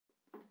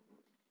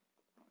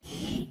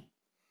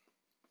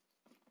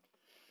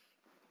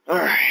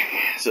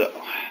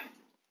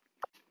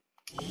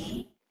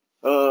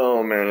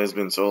has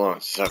been so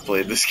long since I've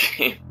played this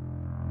game.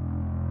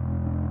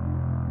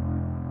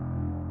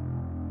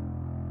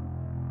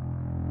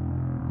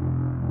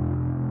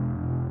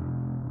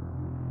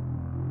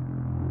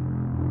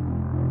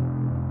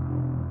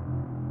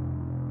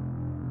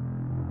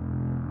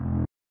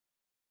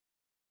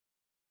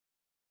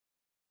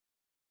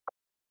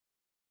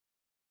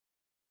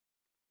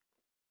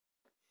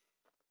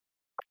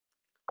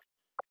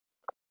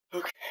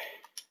 Okay.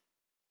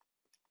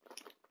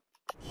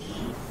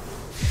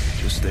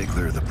 Just stay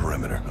clear of the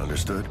perimeter,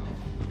 understood?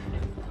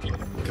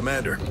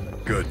 Commander,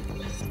 good.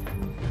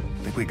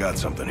 Think we got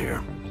something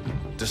here.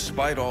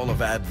 Despite all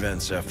of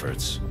Advent's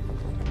efforts,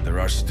 there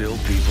are still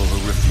people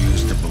who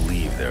refuse to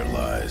believe their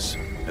lies.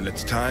 And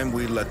it's time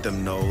we let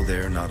them know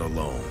they're not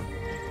alone.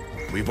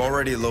 We've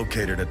already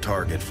located a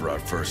target for our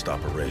first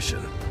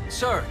operation.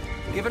 Sir,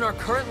 given our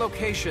current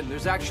location,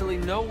 there's actually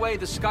no way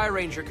the Sky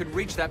Ranger could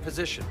reach that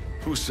position.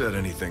 Who said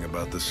anything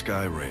about the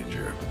Sky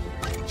Ranger?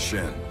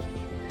 Shen,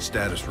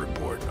 status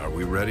report. Are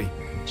we ready?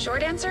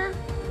 Short answer,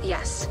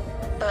 yes.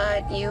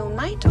 But you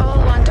might all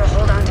want to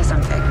hold on to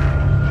something.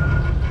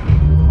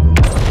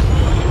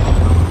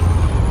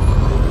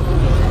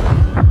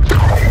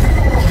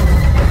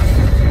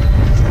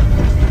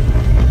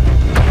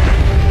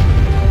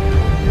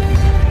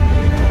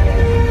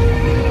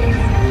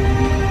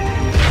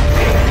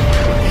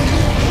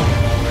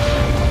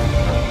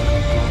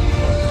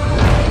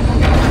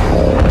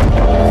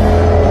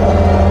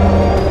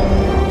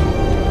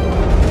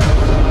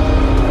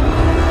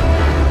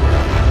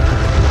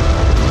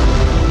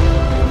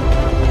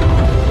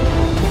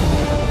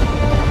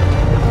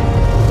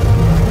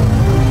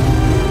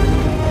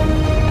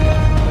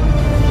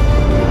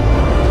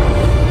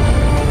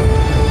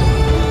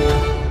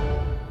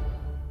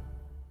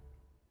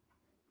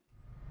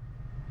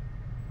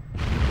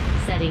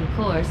 Setting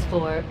course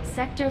for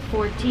Sector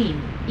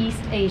 14,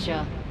 East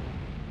Asia.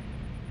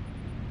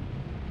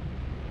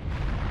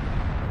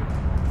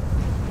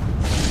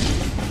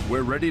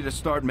 We're ready to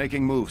start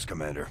making moves,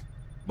 Commander.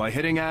 By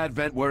hitting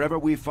Advent wherever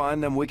we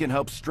find them, we can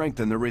help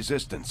strengthen the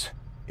resistance.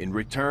 In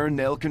return,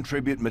 they'll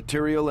contribute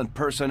material and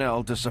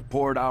personnel to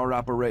support our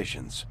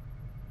operations.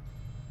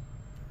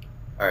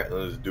 Alright,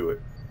 let's do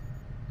it.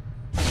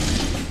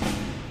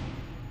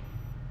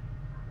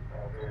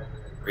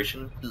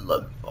 Operation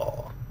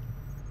Bloodfall.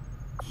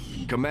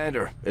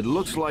 Commander, it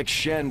looks like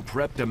Shen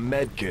prepped a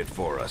med kit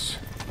for us.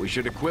 We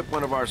should equip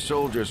one of our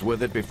soldiers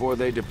with it before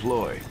they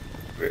deploy.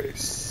 Okay,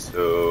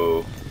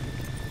 so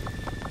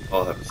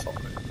I'll have to solve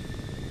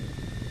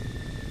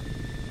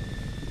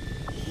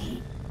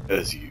it.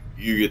 As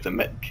you get the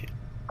med kit.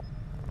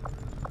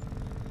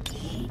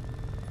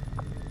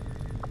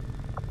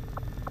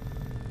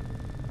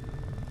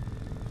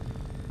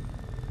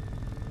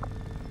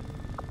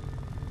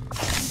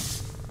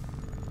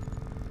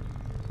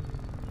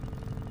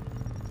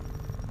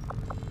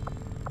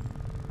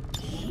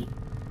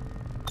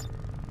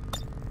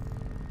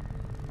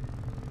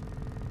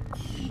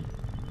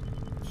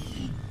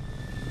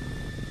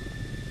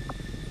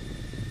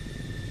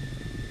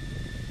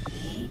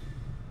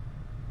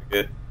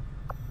 Good.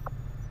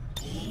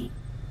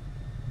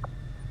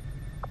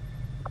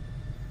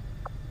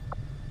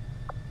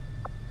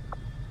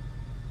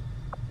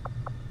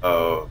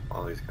 Oh,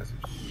 all these guys are...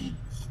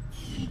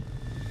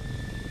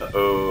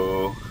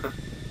 Uh-oh.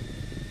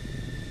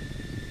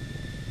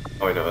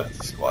 Oh, I know, that's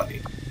a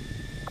squatty.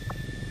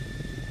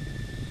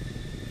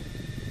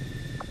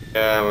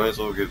 Yeah, I might as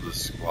well get the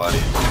squatty.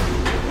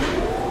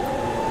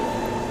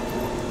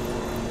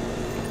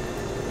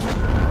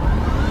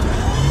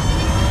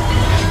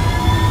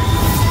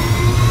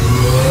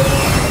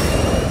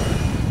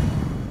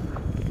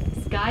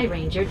 Sky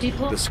Ranger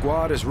deploy. The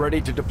squad is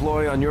ready to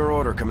deploy on your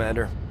order,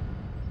 Commander.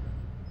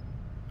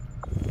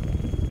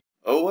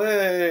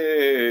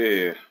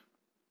 Away!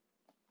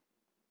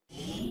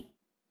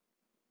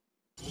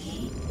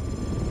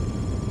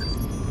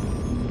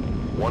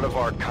 One of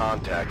our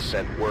contacts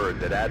sent word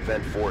that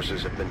Advent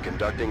forces have been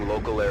conducting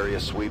local area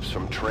sweeps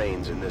from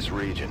trains in this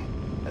region,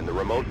 and the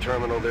remote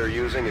terminal they're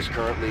using is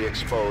currently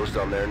exposed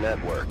on their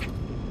network.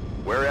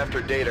 We're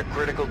after data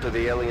critical to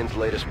the aliens'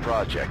 latest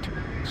project,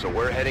 so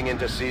we're heading in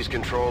to seize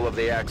control of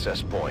the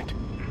access point.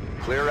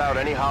 Clear out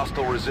any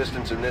hostile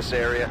resistance in this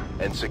area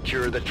and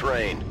secure the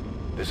train.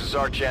 This is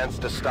our chance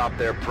to stop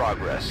their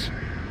progress.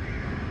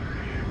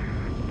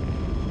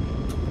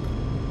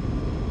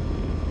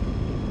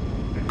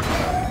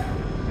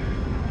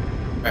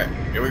 Alright,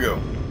 here we go.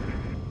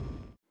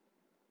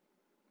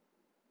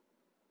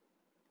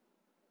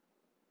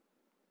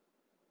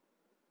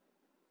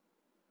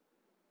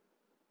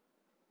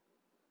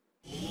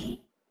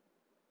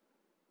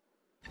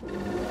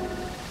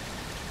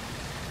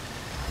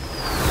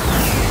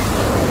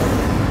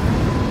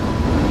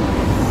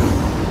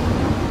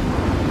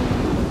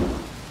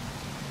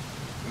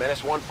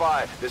 Menace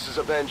 1-5, this is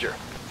Avenger.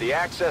 The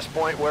access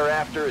point we're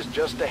after is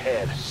just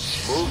ahead.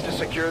 Move to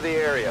secure the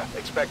area.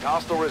 Expect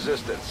hostile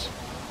resistance.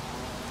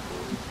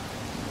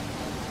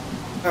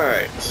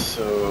 Alright,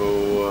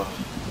 so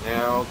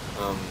now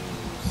comes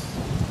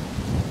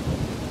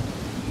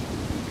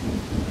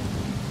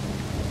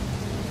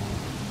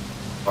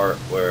part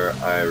where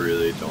I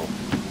really don't.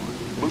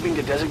 Moving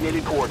to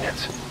designated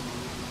coordinates.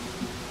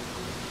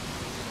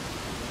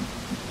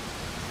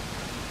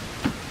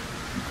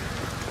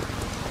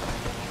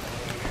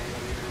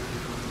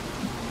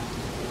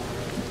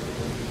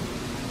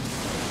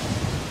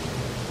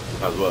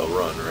 Might as well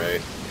run,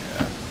 right?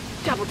 Yeah.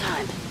 Double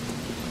time.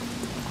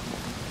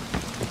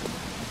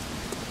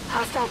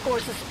 Hostile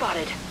forces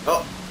spotted.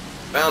 Oh,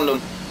 found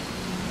them.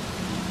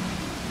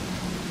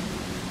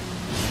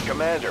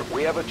 Commander,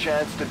 we have a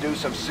chance to do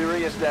some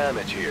serious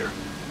damage here.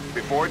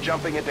 Before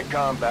jumping into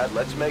combat,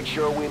 let's make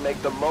sure we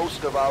make the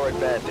most of our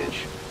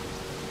advantage.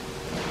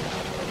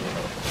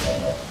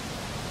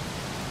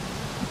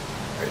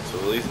 Alright, so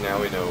at least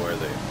now we know where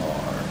they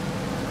are.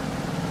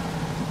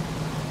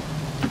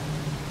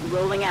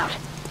 Rolling out.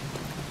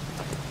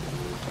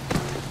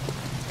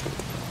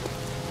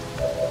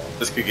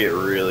 This could get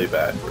really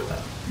bad for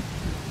them.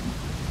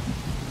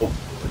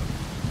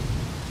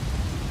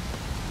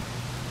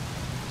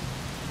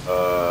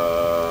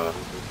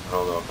 I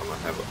don't know if I'm gonna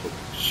have a open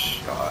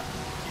shot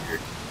here.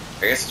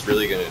 I guess it's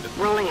really gonna depend.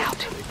 Rolling out.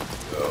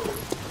 Go.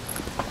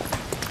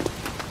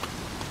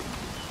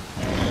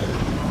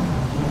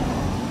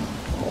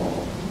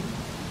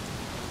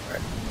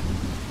 Alright.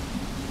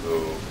 So.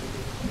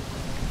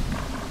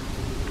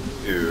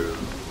 Two.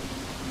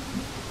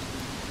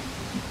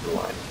 The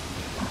line.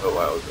 Oh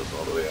wow, it goes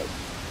all the way up.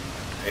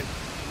 Okay.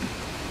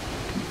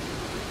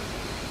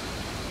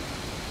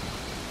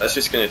 That's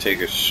just gonna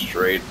take a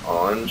straight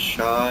on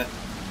shot.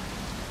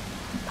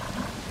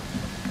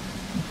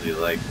 Really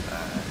like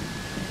that.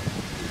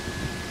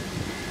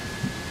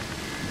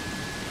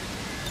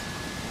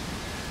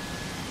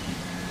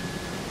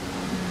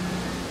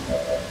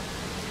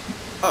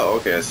 Oh,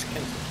 okay, that's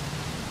cancel.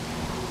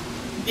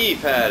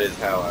 D-pad is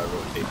how I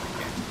rotate the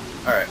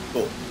camera. Alright,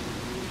 cool.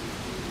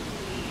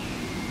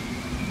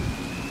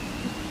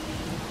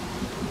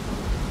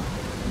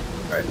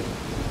 Alright.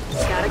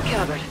 Got it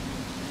covered.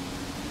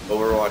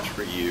 Overwatch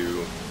for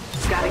you.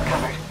 Got it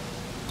covered.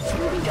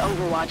 Moving to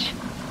Overwatch.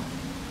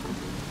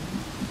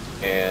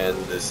 And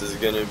this is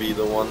gonna be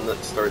the one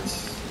that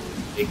starts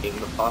taking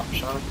the pop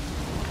shot.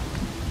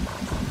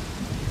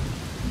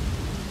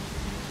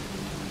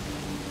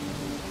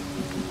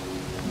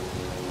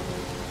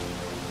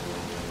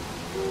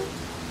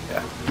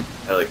 Yeah,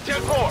 I like this.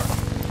 10-4!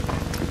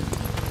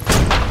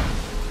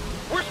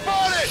 We're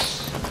spotted!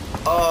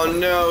 Oh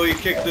no, he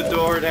kicked the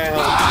door down.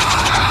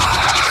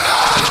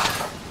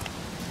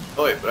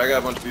 Oh wait, but I got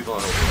a bunch of people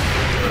on over.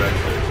 So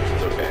actually,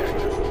 it's okay, I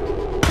guess.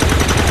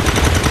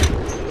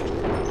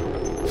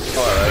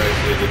 Oh, that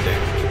actually did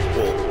damage.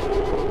 Cool.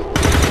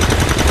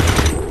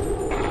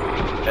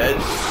 Head.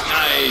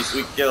 Nice,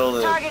 we killed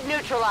him. Target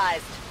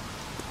neutralized.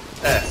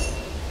 S.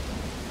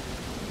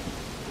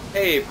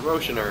 Hey,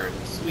 promotion earned.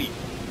 Sweet.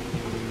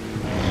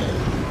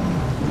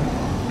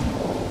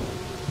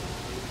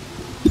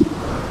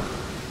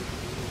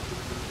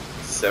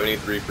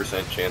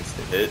 %73% chance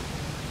to hit.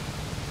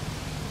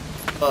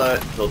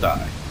 But he'll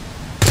die.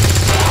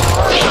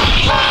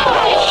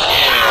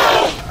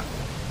 Yeah.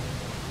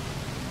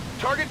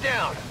 Target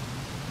down!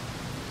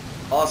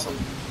 Awesome.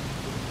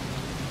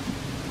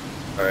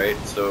 Alright,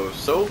 so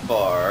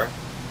far,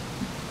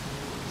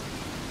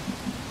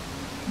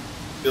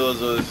 feel as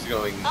though this is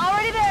going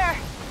Already there.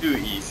 too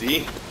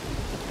easy.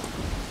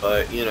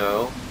 But, you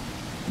know,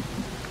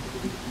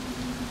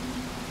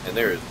 and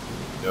there is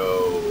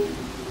no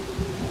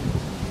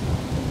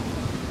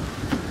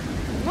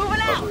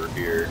Moving out. cover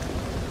here.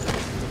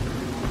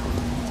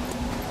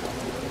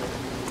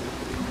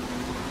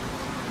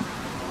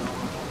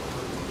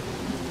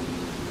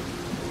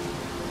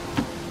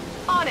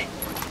 On it.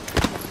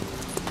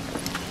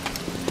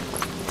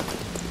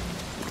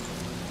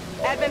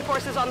 Advent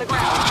forces on the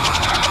ground.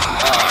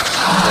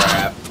 Ah,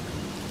 crap.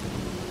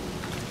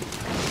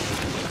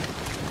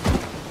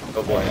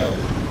 Oh boy.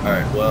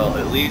 Alright, well,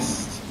 at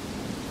least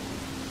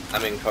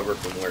I'm in cover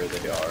from where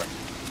they are.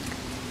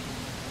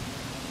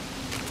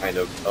 Kind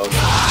of. Oh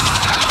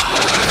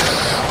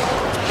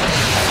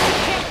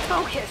Can't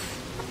focus.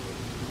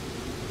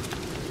 no.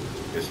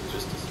 Guess it's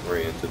just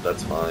disoriented,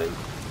 that's fine.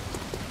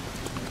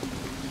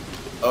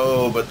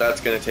 Oh, but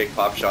that's gonna take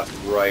pop shots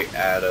right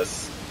at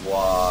us.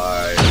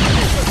 Why?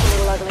 This looks a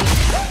little ugly.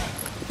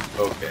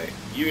 Okay,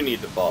 you need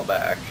to fall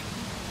back.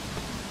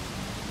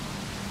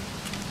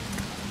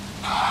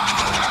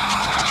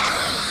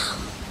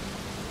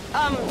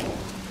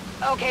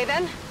 Okay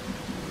then.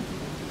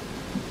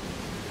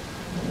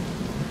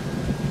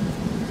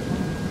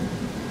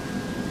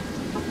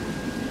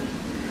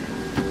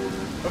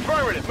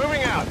 Affirmative,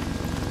 moving out!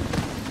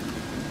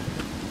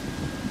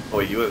 Oh,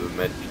 you have a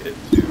med kit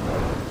too.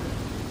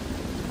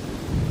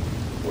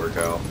 Work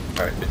out.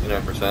 Alright,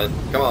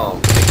 59%. Come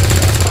on.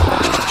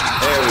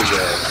 There we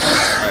go.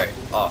 Alright,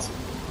 awesome.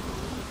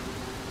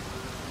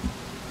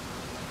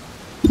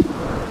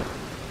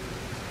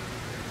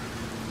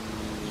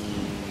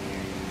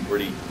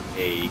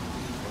 48.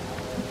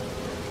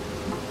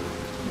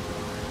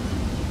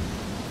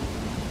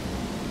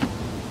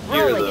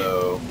 Here Rolling.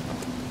 though,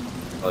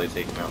 probably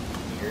take him out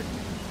from here.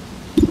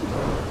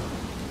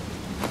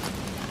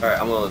 Alright,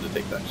 I'm willing to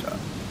take that shot.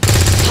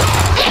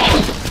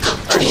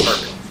 Alright,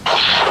 perfect.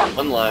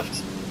 One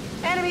left.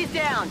 Enemies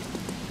down.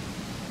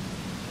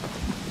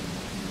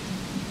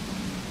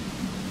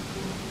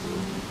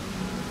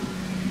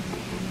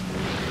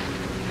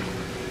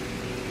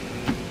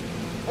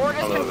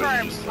 Orders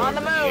confirmed. On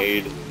the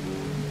move.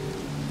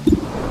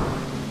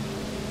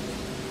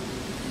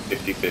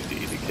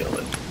 50-50 to kill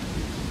it.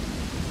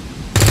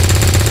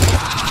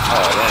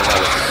 Oh man, that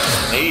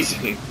was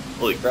amazing.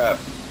 Holy crap.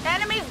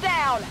 Enemies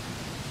down.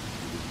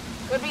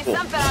 Could be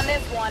something on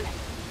this one.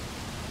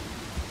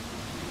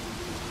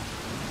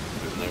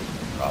 There's no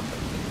profit.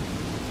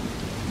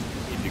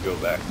 Need to go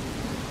back.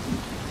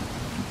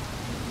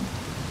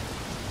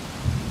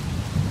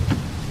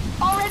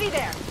 Already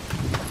there.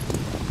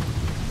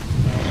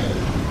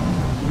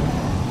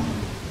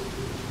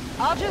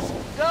 I'll just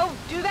go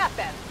do that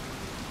then.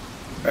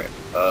 Alright,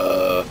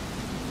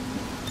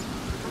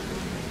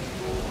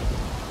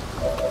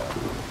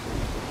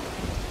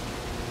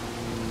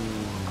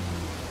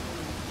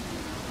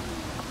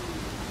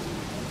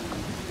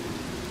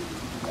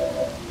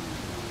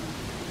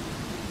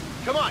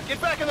 Come on, get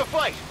back in the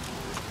fight!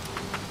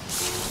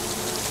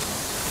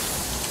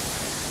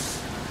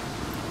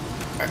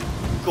 alright,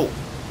 cool.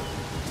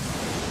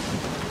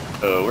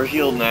 We're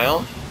healed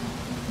now.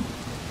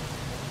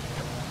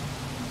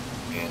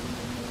 And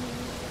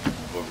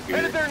over here.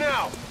 Headed there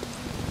now!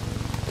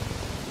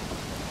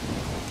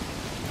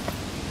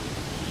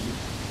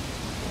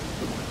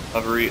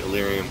 Recovery,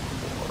 Illyrium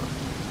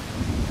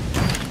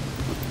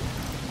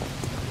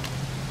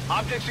 4.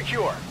 Object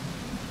secure.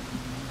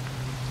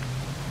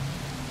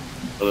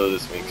 Although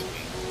this makes me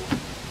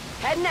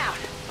Heading out.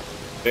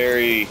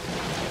 very...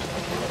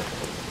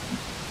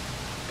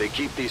 They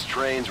keep these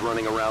trains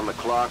running around the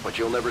clock, but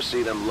you'll never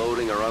see them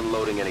loading or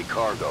unloading any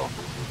cargo.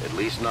 At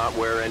least not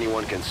where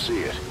anyone can see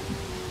it.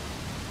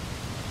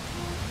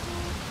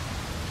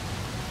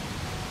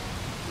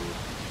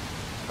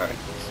 Alright,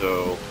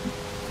 so...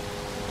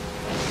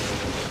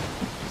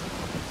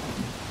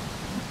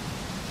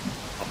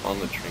 up on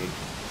the train.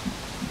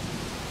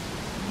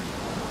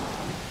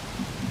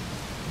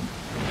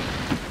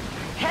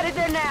 Headed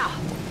there now.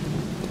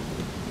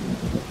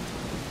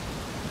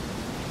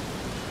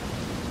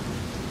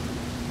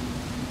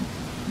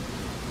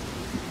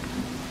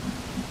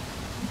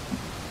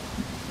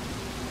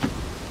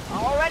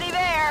 Already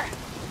there.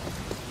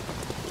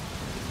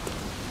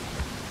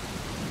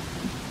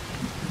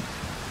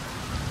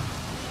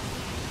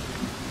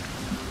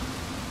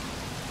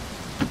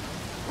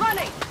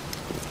 Running.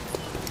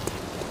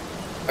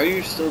 Are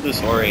you still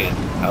disoriented?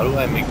 How do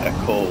I make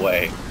that go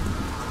away?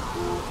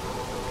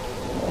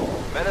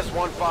 Menace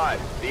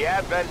 1-5, the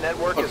Advent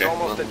network is Okay,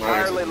 almost well,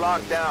 entirely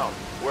locked down.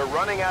 We're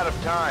running out of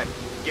time.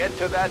 Get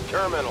to that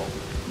terminal.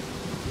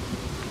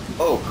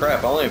 Oh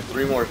crap, I only have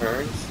 3 more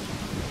turns?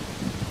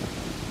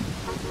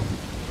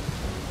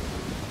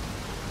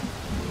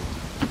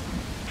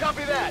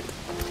 Copy that!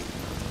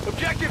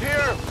 Objective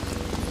here!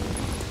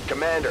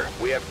 Commander,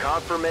 we have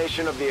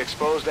confirmation of the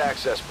exposed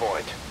access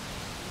point.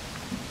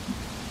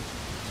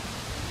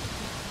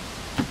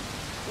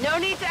 No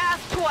need to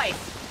ask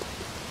twice.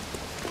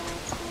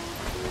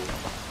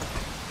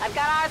 I've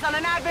got eyes on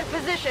an Advent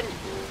position.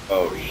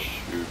 Oh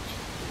shoot.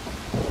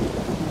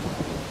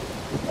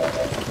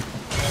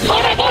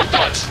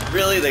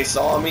 Really? They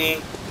saw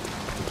me?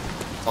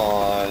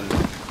 On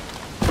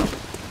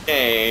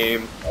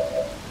game.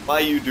 Why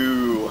you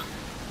do?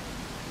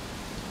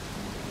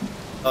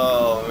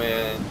 Oh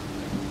man.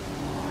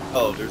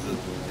 Oh, there's an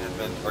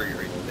advent target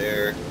right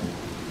there.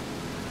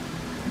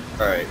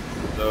 Alright,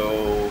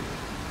 so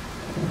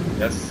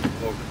yes,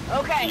 over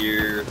Okay.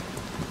 here.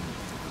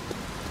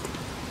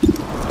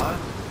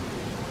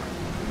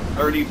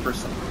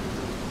 30%.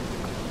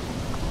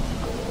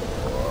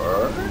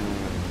 Or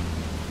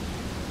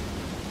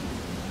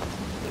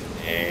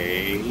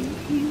a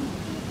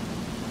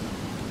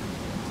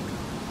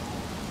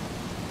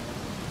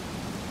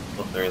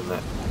well, they're in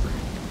that.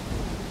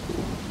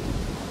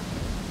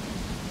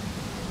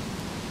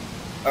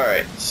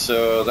 Alright,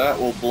 so that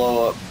will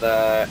blow up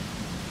that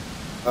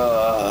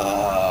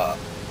well,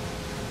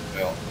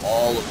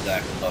 all of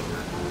that cover.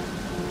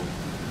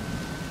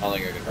 I don't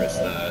think I can risk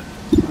that.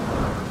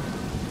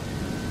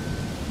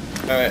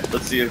 Alright,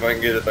 let's see if I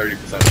can get a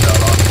 30%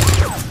 shot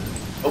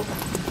off. Oh.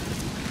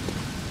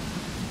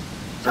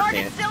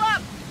 Target's still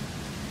up.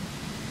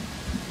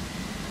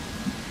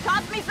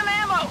 Toss me some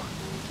ammo.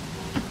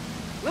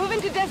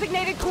 Moving to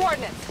designated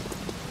coordinates.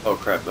 Oh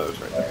crap, that was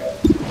right there.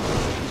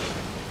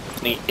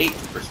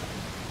 28%.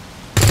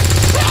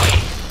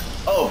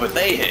 Oh, but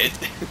they hit.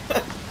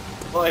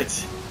 What?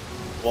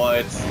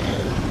 What?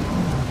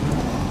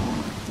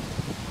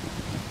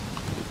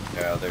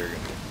 Yeah, they're gonna.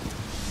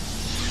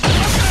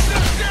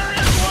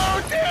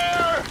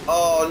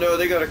 Oh no,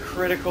 they got a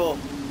critical.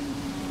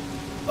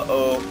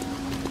 Uh-oh.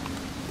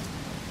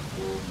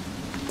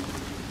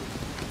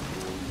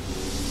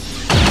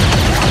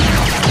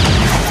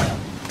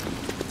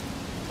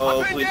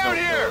 Oh, please don't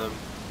kill him.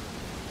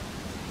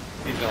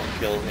 Please don't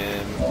kill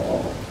him.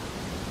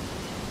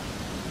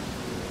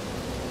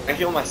 Can I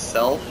heal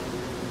myself?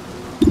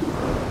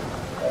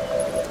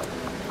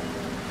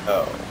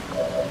 Oh.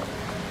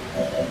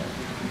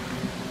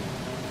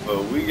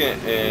 But we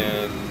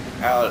getting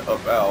out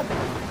about.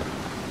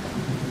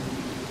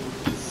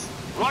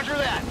 Roger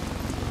that.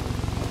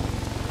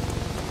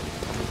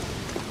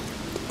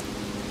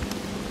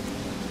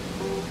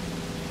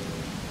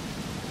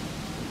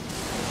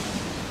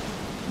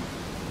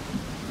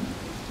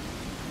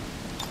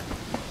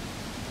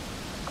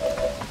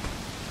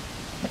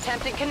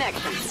 Attempting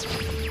connection.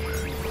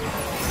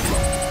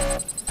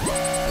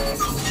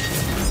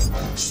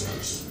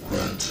 Access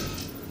granted.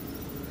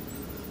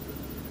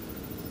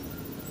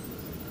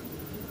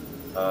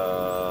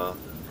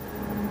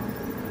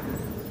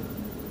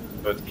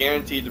 So it's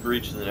guaranteed to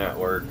breach the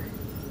network.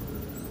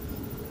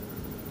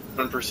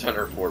 1%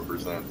 or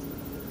 4%.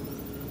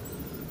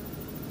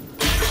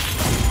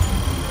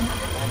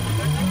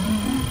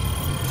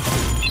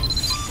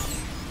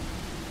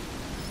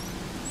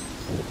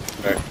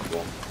 Okay,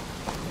 cool.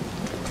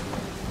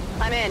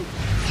 I'm in.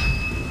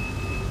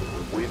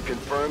 We've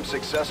confirmed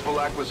successful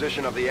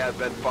acquisition of the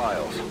Advent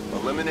files.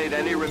 Eliminate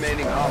any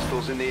remaining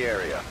hostiles in the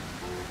area.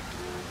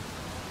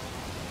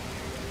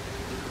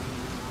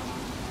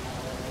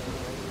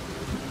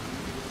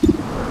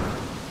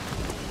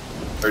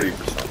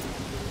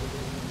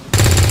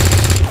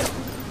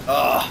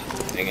 Ah,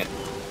 dang it.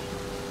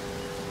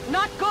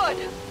 Not good.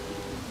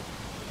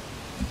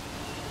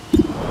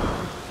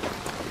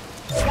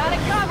 Got it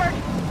covered.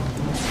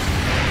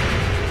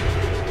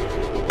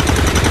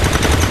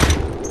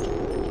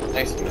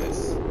 Nice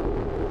miss.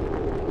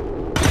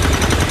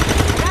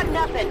 Got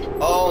nothing.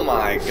 Oh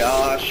my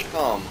gosh,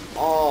 come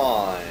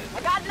on. I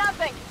got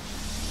nothing.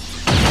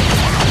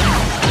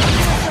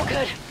 So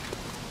good.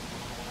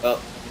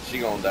 Oh, she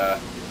gonna die.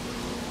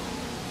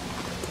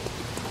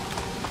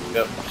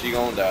 Yep, she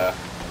gonna die.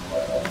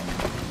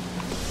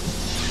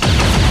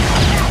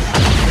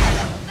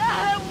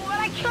 What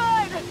I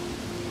could.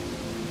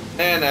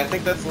 And I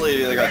think that's the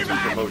lady that got 2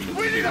 promotions.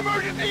 We need too.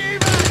 emergency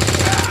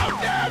evac! Now,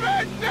 damn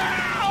it,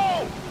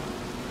 now!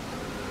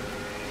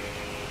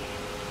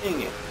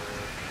 Dang it.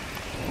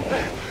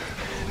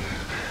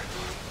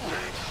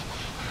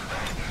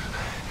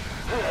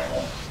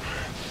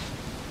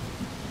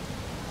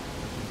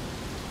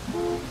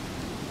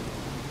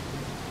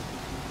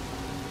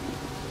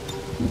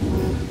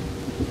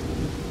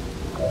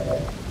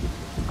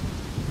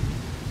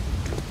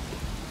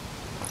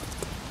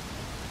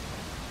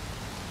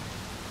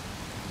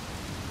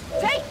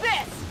 Take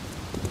this.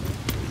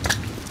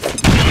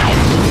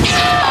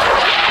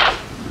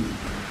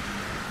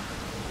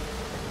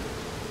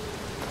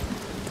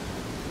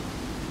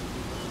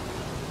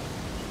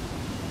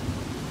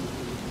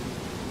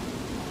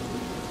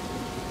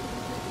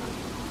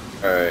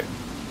 Alright.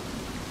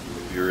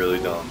 You're really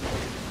dumb.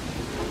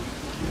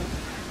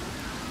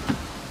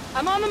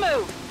 I'm on the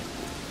move.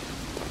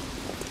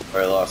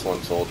 Alright, lost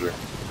 1 soldier.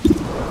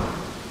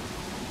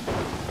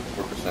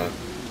 4%.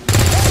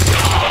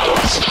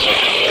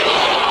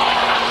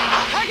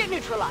 Target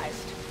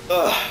neutralized.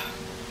 Ugh.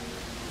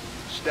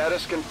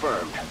 Status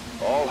confirmed.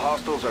 All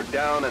hostiles are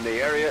down and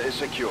the area is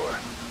secure.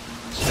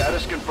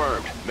 Status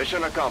confirmed.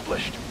 Mission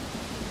accomplished.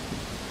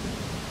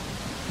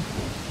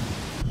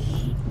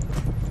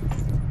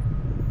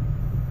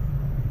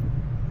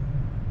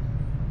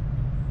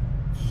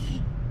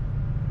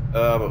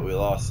 But we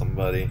lost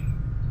somebody.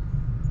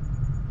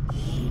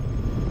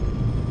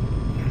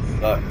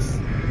 Sucks.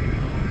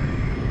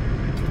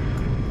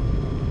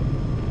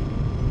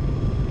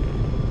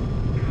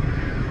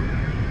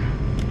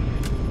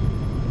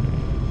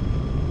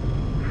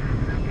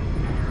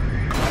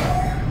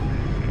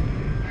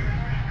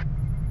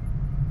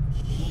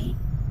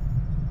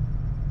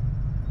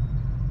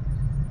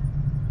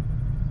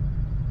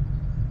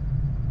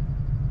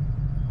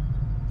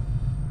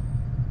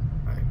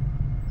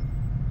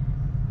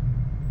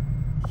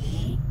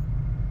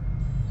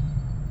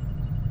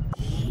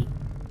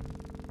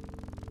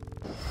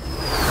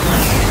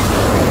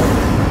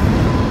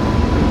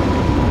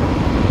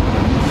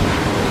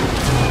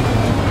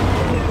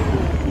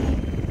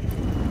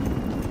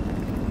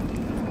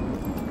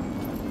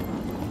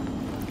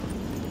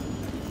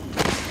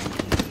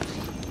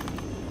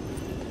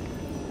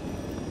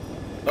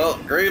 Well,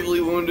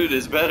 gravely wounded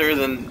is better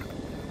than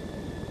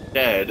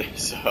dead,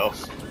 so.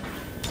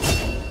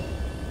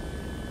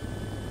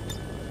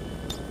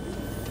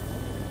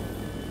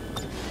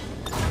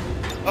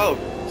 Oh,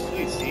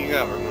 sweet, so you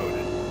got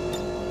remoted.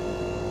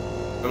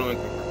 Anyone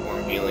can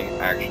perform healing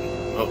actions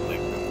remotely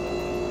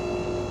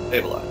from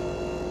stabilize.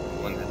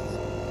 One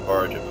has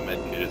charge of a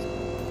medkit is.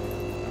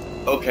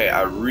 Okay,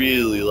 I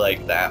really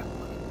like that.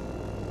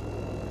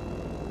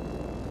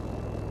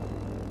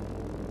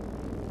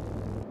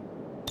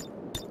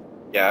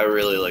 Yeah, I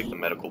really like the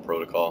medical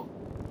protocol.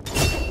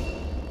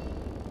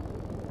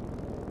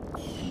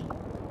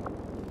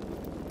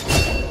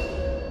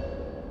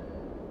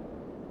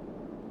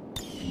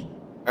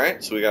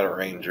 Alright, so we got a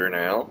ranger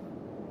now.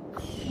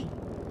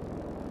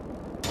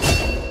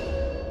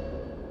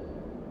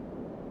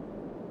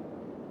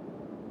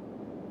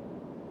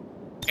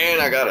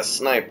 got a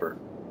sniper.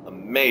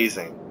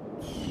 Amazing.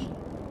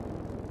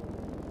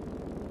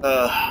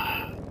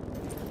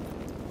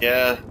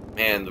 Yeah,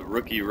 man, the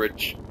rookie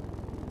Rich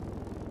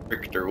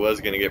Richter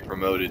was gonna get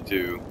promoted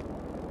too.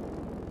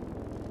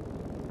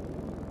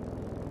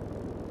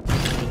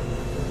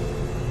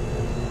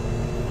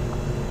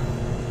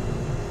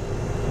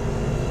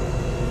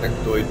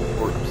 Sectoid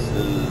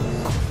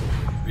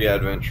corpses, 3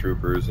 Advent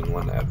troopers, and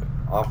 1 Advent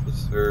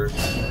officer.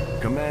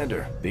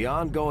 Commander, the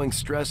ongoing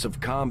stress of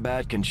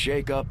combat can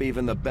shake up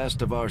even the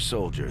best of our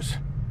soldiers.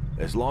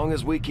 As long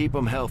as we keep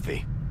them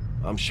healthy,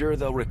 I'm sure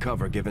they'll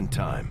recover given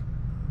time.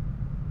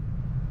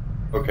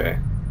 Okay.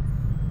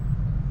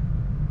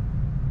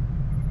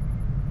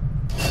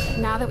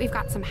 Now that we've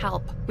got some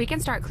help, we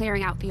can start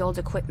clearing out the old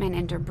equipment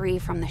and debris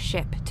from the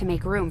ship to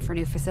make room for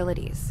new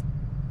facilities.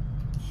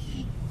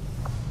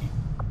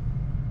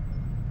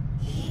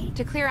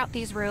 To clear out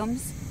these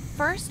rooms,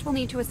 first we'll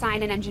need to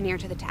assign an engineer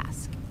to the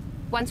task.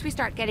 Once we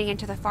start getting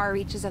into the far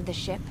reaches of the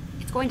ship,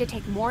 it's going to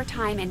take more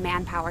time and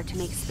manpower to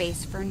make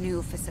space for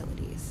new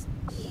facilities.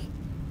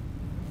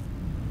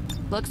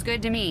 Looks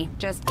good to me.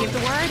 Just give the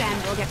word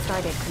and we'll get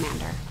started,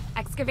 Commander.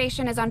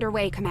 Excavation is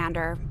underway,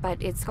 Commander,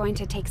 but it's going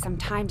to take some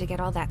time to get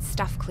all that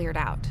stuff cleared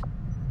out.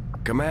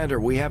 Commander,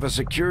 we have a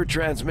secure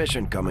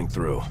transmission coming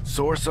through.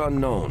 Source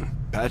unknown.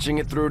 Patching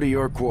it through to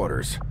your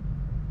quarters.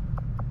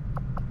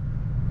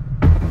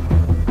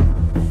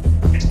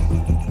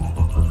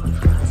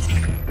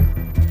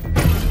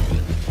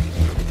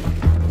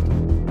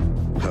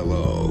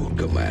 Hello,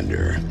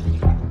 Commander.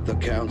 The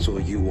council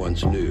you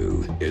once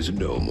knew is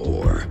no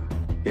more.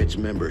 Its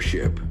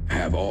membership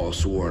have all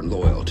sworn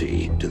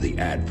loyalty to the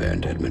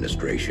Advent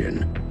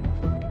administration.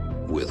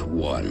 With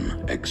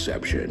one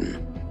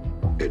exception.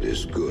 It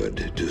is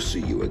good to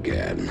see you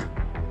again.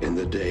 In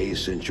the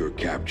days since your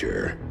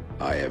capture,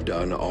 I have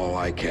done all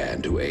I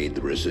can to aid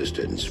the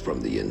resistance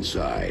from the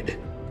inside.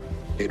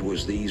 It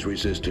was these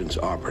resistance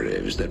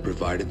operatives that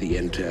provided the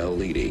intel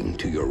leading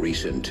to your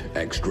recent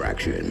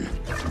extraction.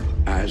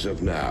 As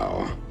of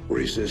now,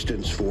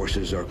 resistance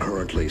forces are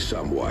currently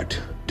somewhat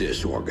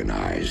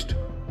disorganized.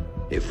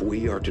 If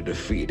we are to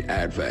defeat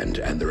Advent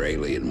and their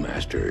alien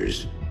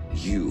masters,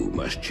 you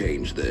must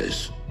change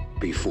this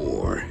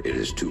before it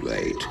is too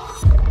late.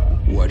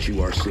 What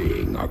you are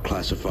seeing are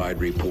classified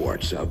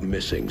reports of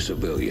missing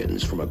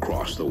civilians from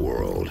across the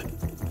world.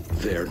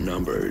 Their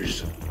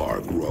numbers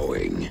are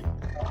growing.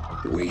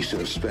 We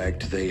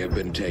suspect they have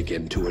been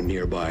taken to a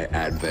nearby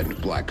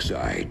Advent black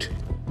site,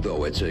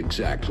 though its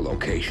exact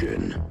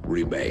location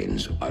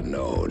remains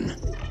unknown.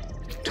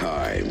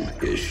 Time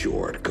is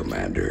short,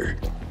 Commander.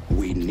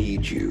 We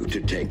need you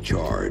to take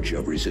charge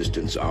of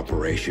resistance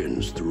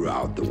operations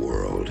throughout the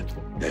world.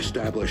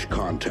 Establish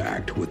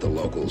contact with the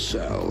local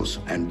cells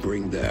and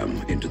bring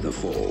them into the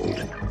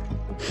fold.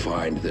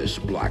 Find this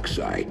black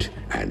site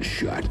and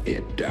shut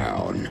it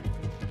down.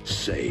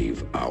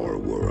 Save our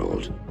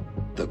world.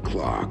 The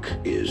clock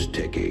is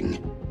ticking.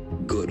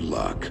 Good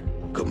luck,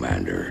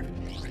 Commander.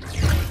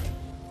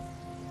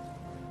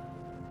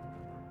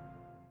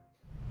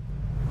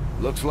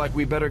 Looks like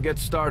we better get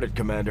started,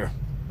 Commander.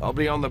 I'll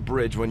be on the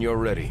bridge when you're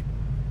ready.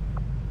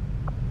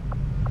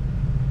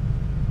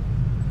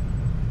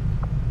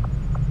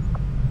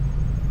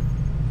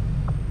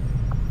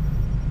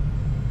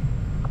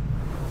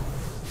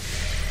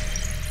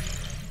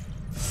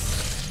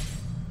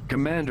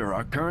 Commander,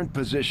 our current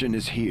position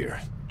is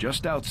here,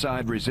 just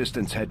outside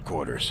Resistance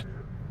headquarters.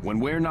 When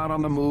we're not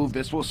on the move,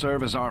 this will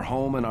serve as our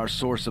home and our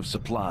source of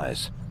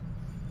supplies.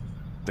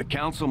 The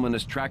Councilman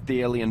has tracked the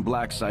alien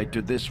black site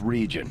to this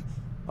region.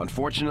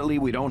 Unfortunately,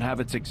 we don't have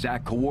its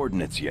exact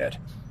coordinates yet.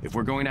 If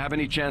we're going to have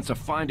any chance of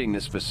finding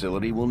this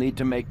facility, we'll need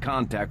to make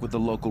contact with the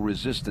local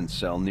resistance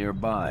cell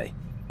nearby.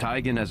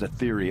 Tygan has a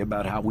theory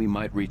about how we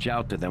might reach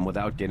out to them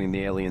without getting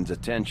the aliens'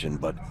 attention,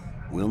 but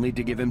we'll need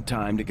to give him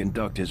time to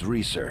conduct his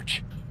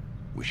research.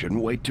 We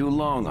shouldn't wait too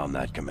long on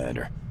that,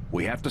 Commander.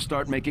 We have to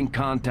start making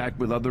contact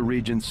with other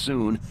regions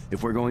soon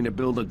if we're going to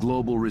build a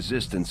global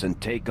resistance and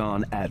take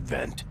on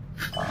Advent.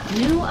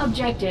 New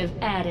objective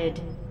added.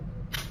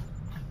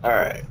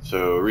 Alright,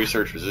 so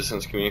research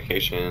resistance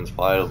communications,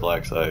 fly to the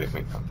black site,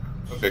 make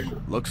contact. Okay,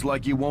 cool. Looks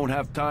like you won't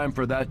have time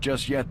for that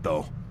just yet,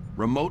 though.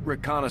 Remote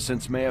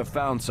reconnaissance may have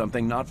found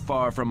something not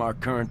far from our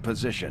current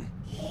position.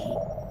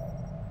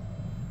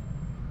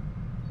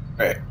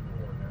 Alright.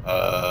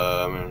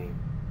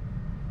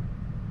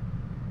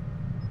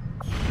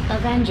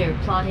 Avenger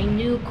plotting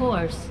new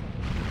course.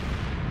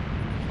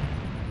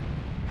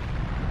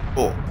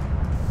 Cool.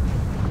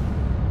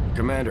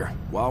 Commander,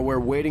 while we're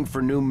waiting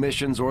for new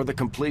missions or the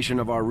completion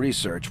of our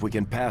research, we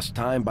can pass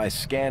time by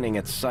scanning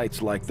at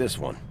sites like this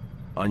one.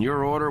 On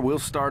your order, we'll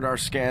start our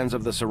scans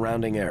of the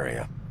surrounding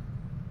area.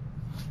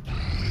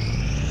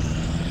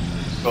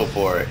 Go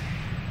for it.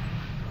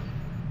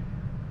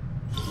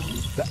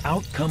 The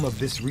outcome of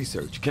this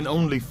research can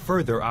only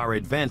further our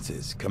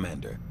advances,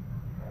 Commander.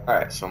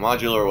 Alright, so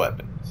modular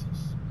weapons.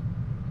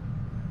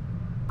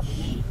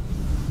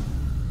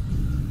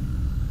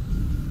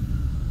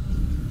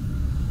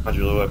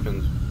 Modular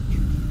weapons.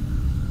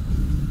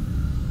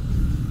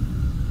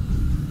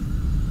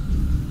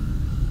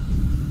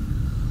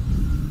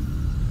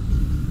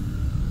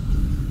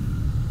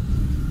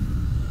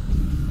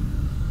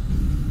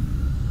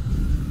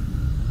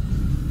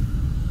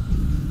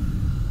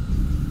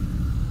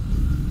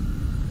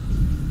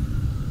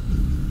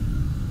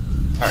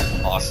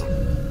 Awesome.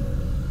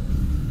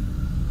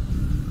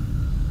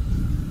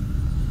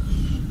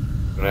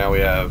 So now we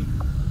have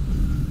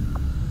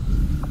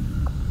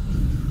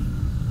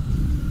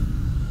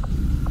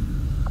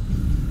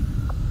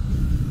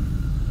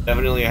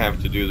definitely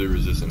have to do the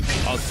resistance.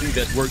 I'll see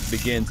that work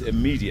begins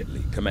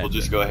immediately, Commander. We'll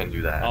just go ahead and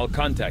do that. I'll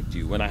contact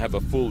you when I have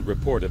a full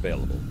report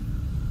available.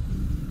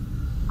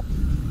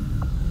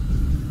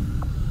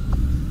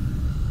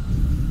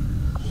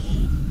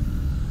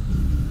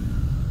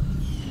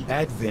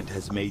 Advent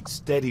has made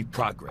steady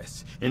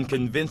progress in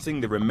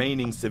convincing the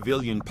remaining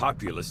civilian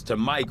populace to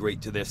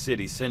migrate to their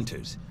city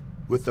centers,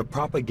 with the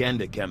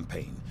propaganda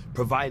campaign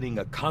providing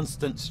a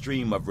constant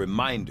stream of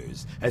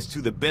reminders as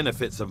to the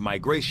benefits of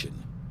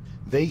migration.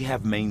 They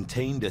have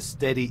maintained a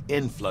steady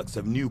influx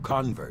of new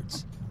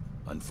converts.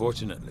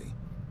 Unfortunately,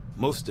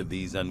 most of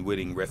these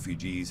unwitting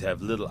refugees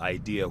have little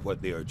idea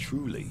what they are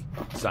truly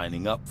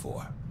signing up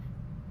for.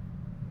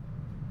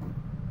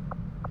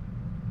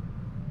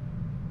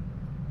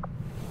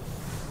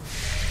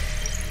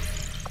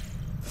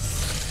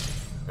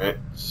 Alright,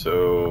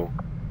 so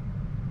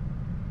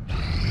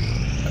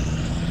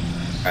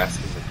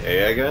asking the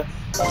day, I guess.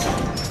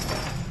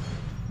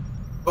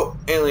 Oh,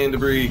 alien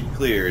debris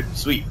cleared.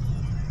 Sweet.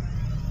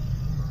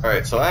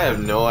 Alright, so I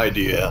have no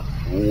idea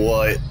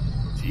what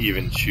to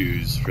even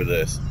choose for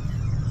this.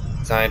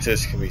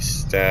 Scientists can be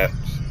staffed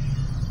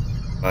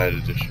by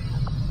addition.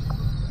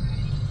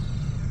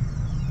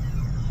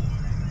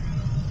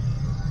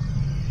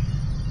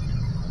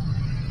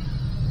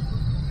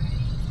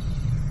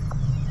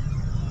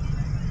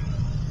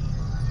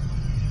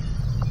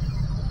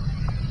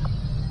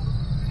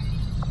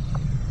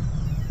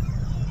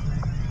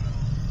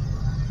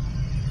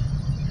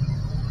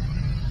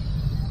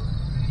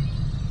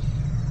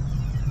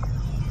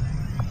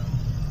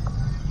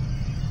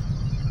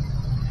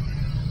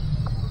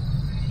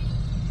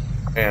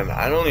 Man,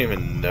 I don't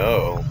even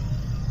know.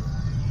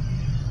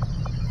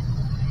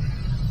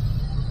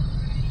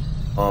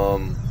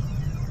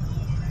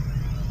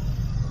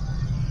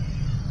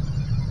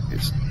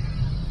 Here's...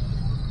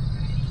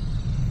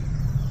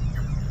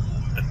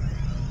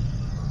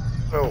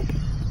 Oh.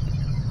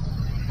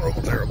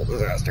 Horrible, terrible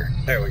disaster.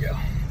 There we go.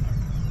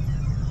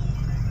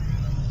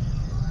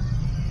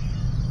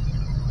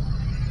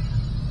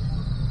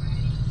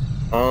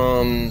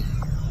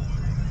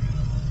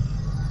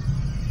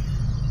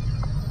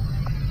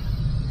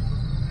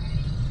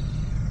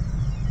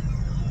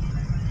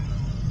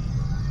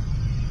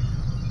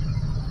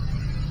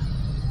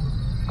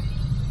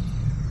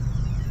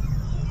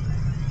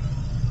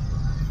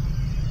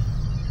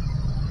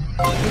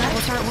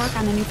 We'll start work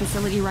on the new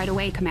facility right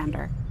away,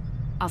 Commander.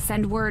 I'll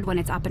send word when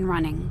it's up and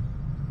running.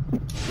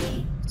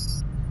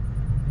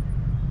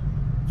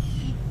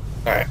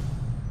 Alright.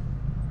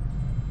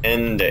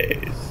 End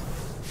days.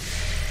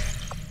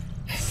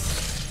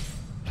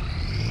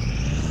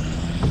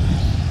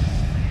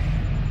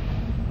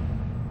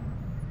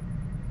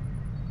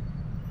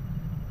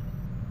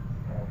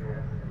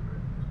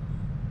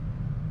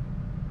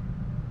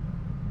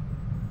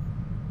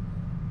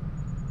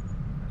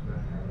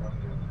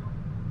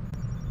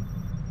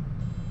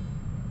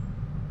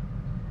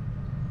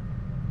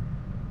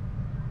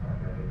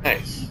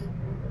 Nice.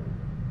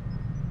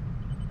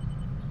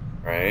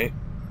 Right.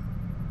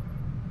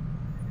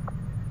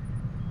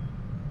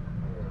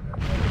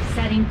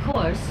 Setting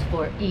course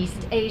for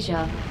East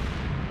Asia.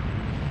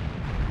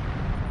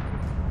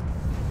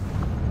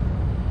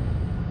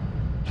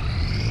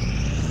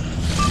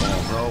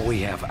 Although we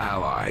have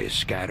allies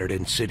scattered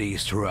in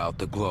cities throughout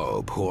the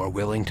globe who are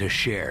willing to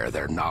share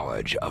their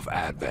knowledge of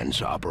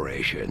Advent's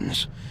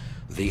operations,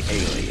 the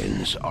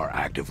aliens are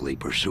actively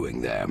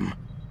pursuing them.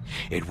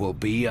 It will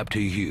be up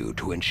to you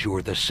to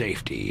ensure the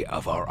safety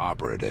of our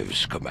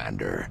operatives,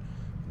 Commander.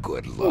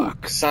 Good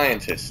luck. Ooh,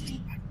 scientist.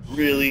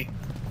 Really,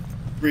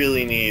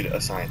 really need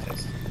a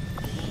scientist.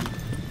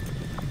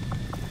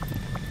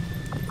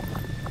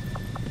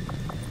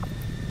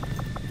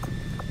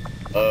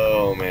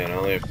 Oh man, I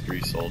only have 3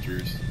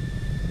 soldiers.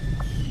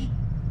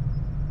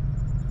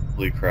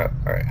 Holy crap.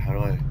 Alright, how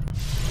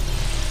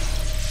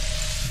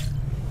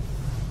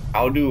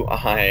do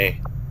I...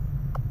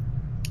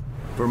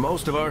 For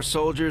most of our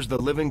soldiers, the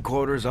living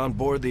quarters on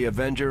board the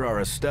Avenger are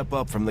a step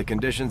up from the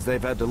conditions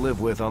they've had to live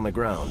with on the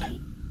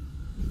ground.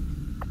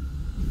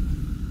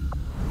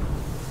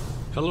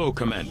 Hello,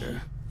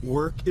 Commander.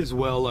 Work is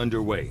well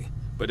underway,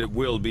 but it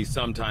will be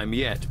some time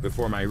yet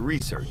before my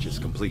research is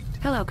complete.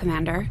 Hello,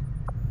 Commander.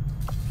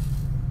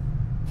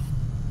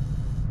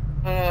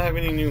 I don't have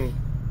any new...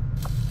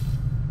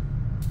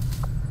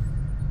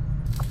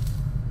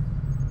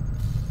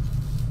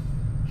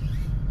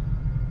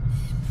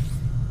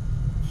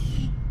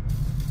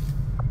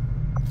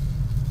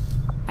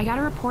 I got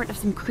a report of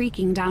some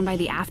creaking down by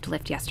the aft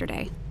lift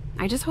yesterday.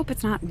 I just hope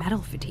it's not metal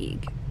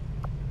fatigue.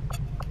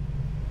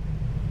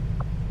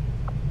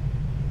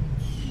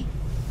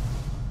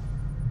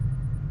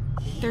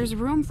 There's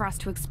room for us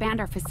to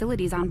expand our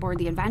facilities on board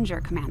the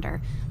Avenger,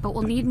 Commander, but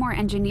we'll need more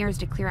engineers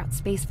to clear out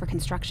space for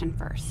construction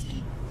first.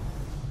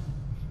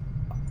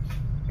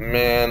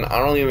 Man, I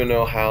don't even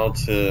know how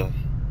to...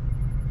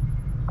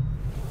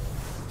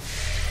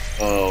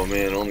 Oh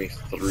man, only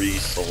 3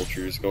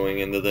 soldiers going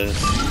into this.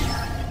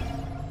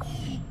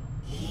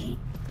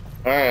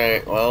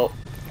 Alright, well.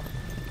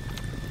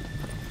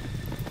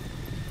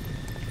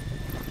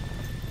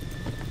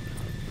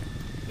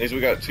 At least we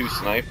got 2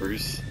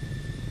 snipers.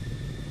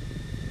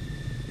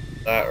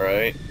 That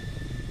right?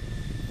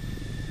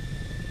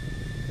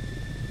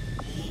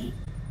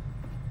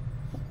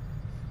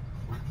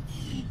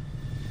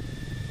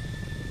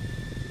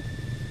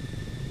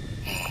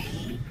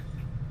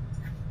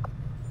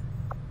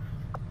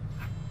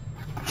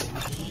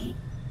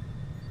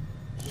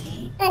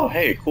 Oh,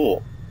 hey,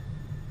 cool.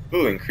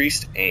 Ooh,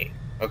 increased aim.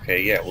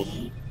 Okay, yeah, we'll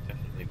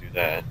definitely do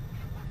that.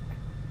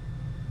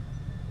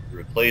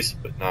 Replace,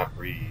 but not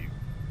re...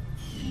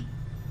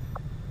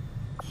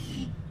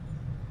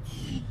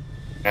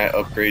 Can I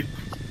upgrade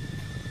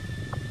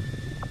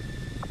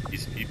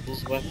these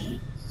people's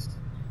weapons?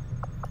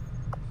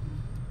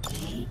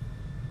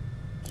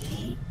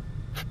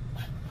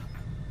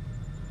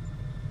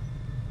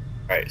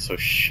 Alright, so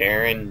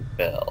Sharon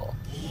Bell.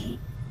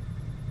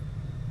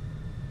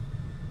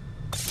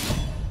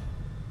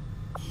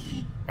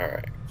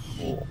 Alright,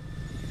 cool.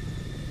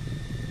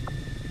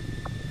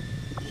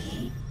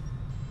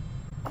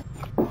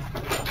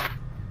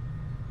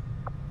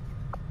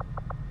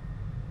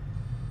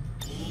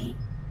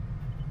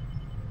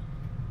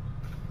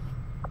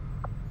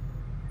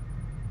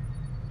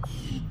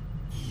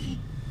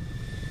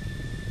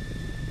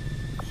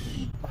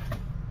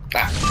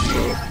 Ah,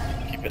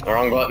 keep hitting the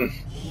wrong button.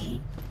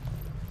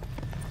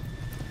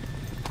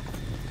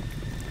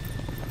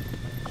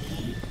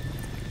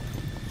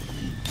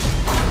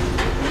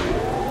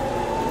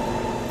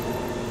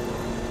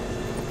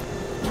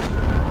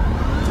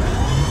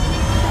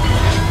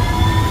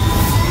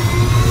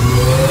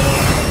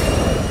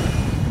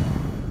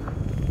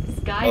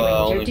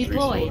 Skyranger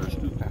deployed.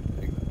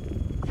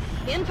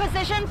 In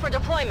position for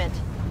deployment.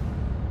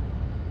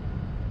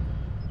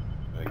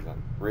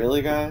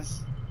 Really,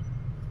 guys?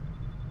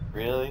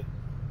 Really?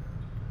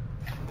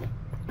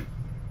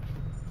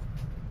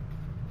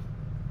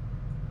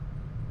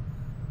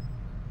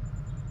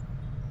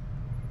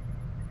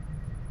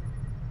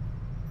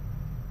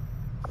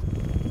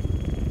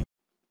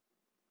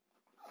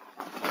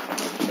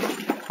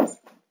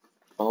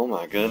 Oh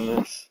my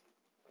goodness.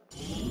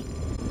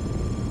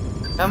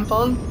 Have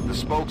fun? The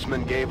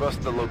spokesman gave us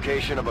the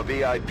location of a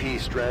VIP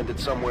stranded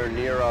somewhere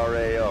near our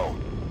AO.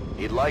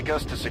 He'd like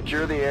us to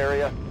secure the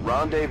area,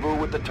 rendezvous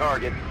with the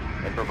target,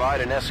 and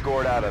provide an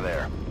escort out of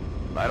there.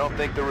 I don't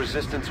think the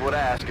Resistance would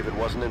ask if it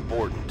wasn't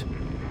important.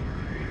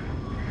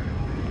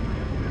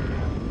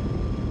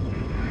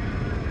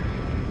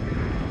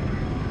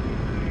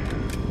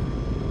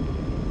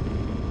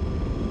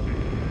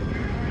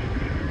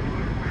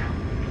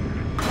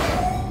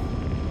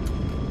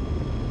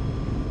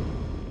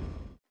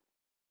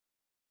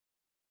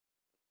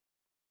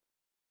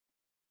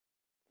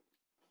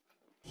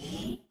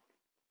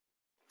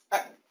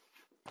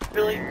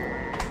 Really?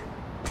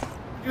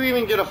 You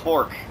even get a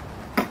fork?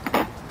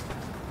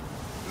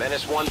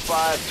 Menace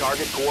 1-5,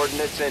 target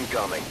coordinates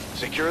incoming.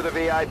 Secure the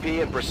VIP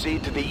and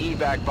proceed to the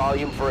evac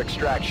volume for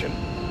extraction.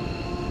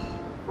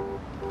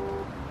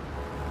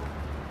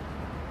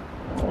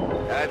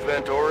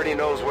 Advent already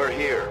knows we're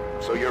here,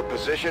 so your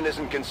position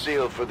isn't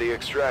concealed for the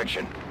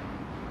extraction.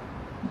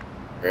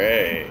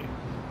 Great.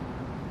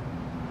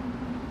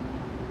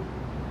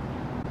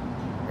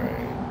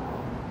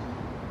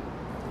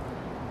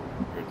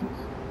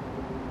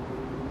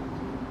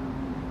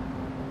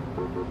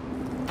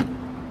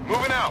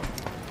 Moving out.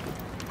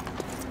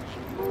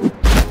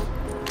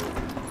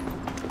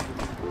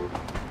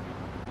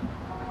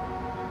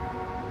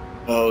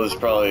 Oh, this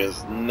probably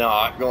is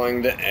not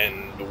going to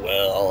end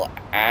well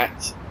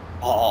at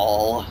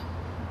all.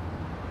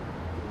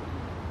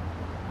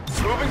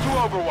 Moving to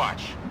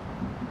Overwatch.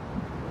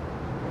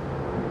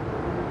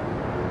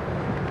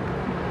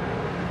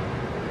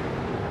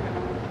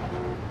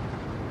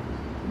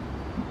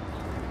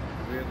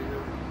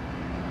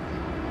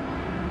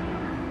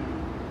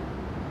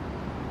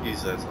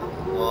 Jeez, that's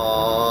a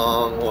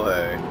long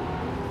way.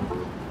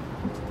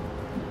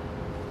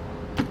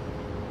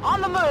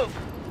 On the move.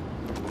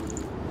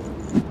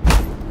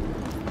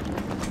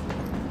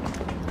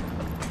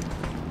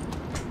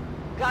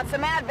 Got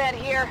some Advent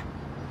here.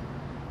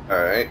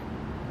 Alright.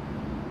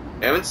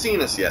 They haven't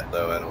seen us yet,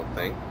 though, I don't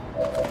think.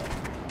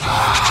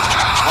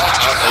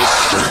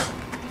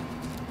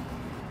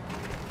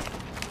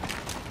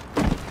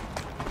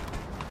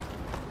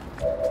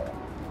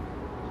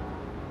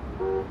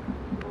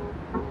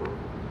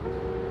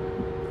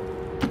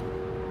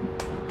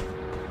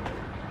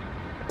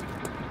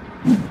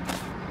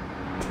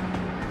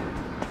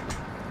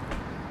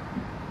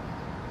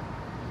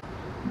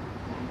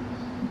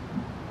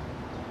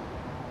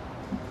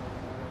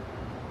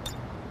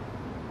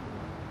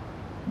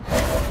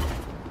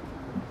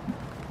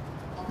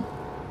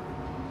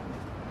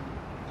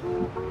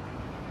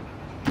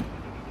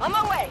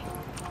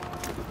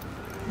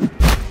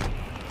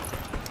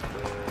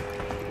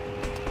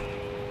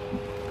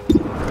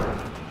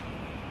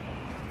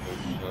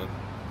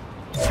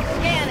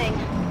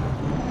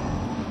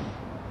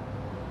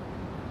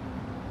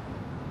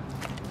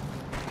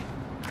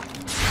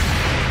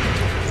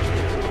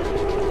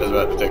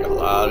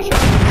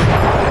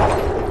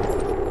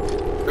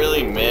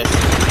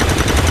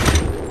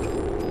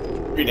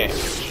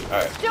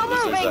 Alright, Still so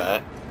this moving. is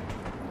that.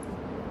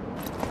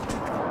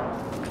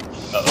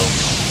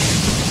 Uh-oh.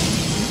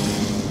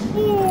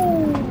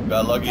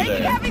 Got lucky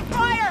Taking there. heavy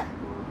fire!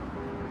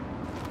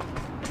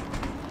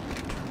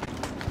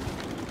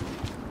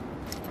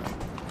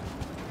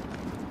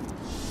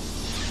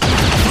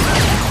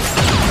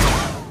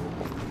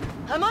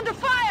 I'm under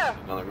fire!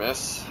 Another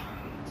miss.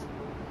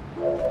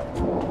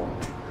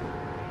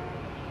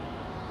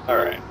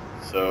 Alright,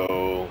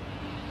 so...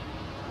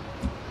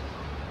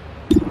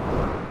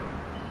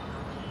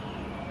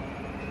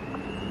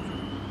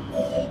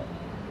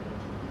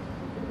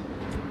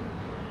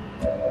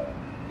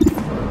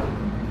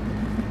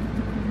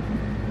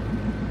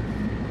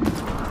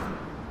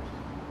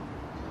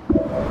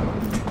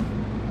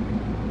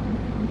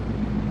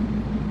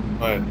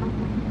 I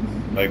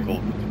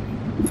cycled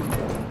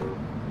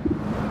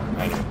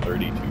between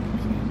 32%.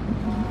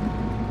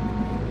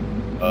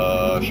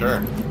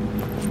 Sure.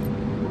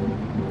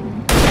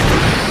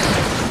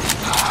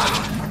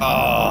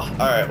 Oh,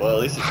 alright, well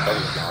at least it's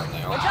covered gone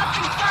now.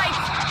 Adjusting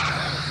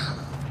sights!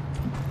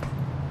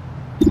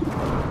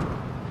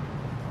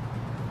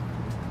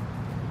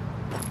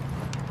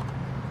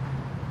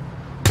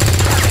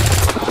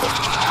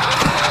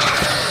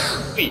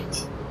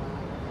 Sweet.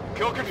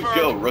 Kill There you confirmed.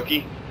 go,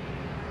 rookie.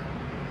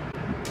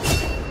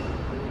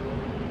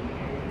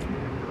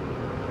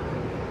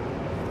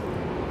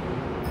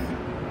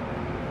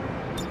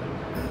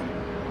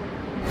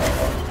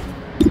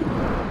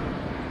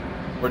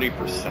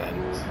 %.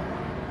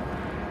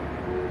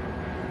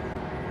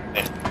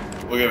 Eh,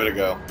 we'll give it a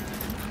go.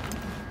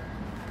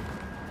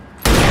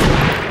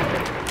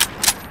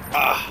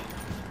 Ah!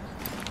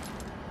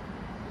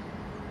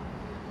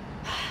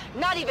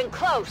 Not even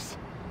close.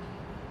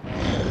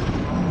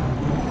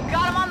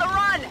 Got him on the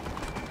run.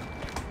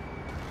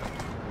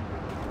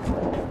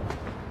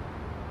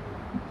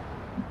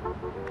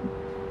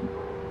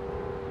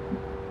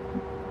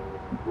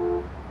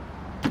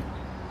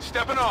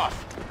 Stepping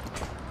off.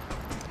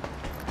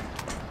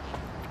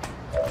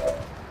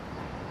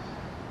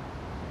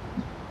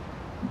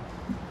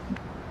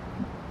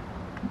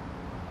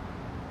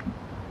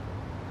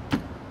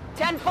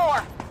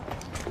 Ten-4.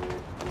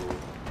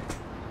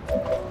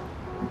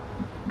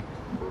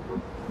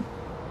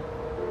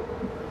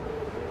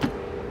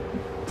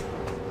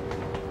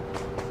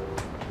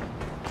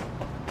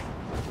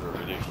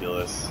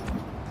 Ridiculous.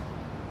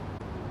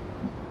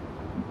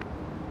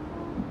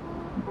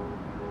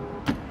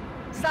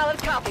 Solid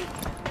copy.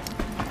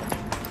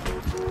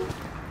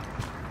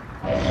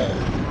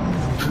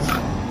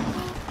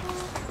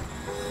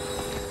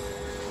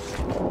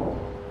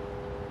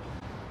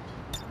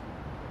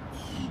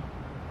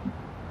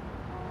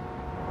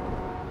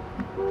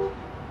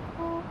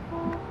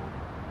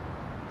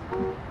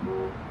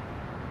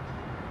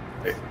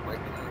 Hey, why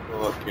can't I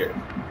go up here?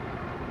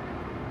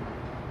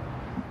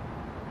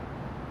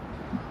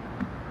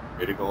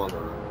 Way to go on the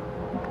road.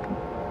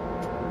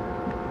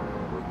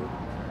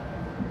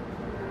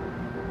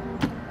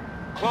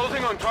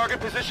 Closing on target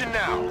position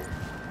now.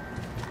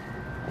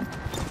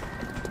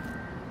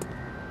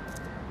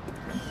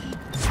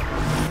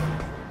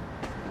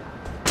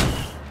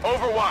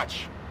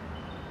 Overwatch.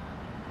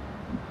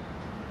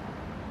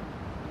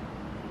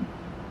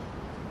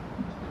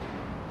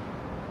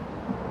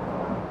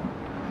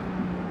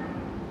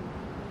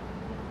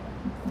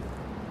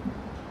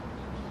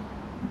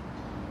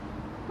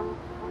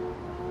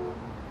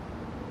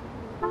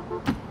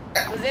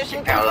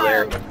 Position Out of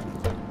there. confirmed.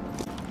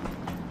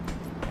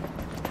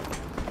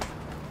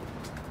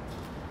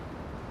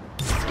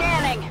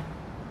 Scanning.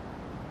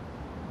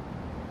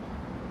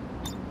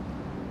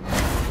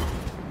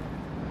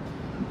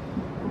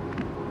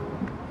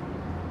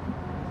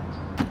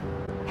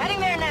 Heading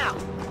there now.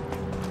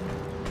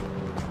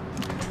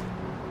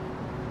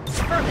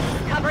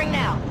 Affirmative. Covering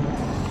now.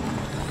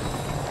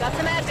 Got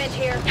some advent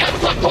here.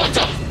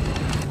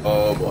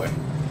 Oh boy.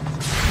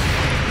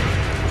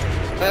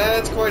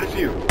 That's quite a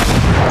few.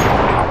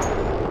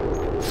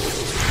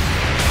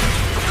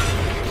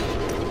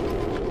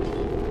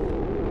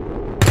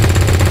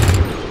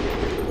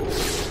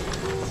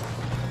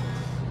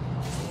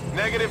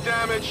 Negative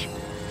damage.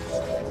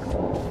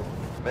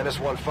 Menace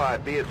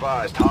 1-5, be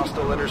advised,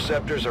 hostile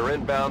interceptors are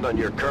inbound on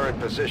your current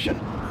position.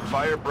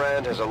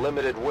 Firebrand has a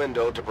limited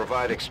window to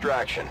provide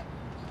extraction.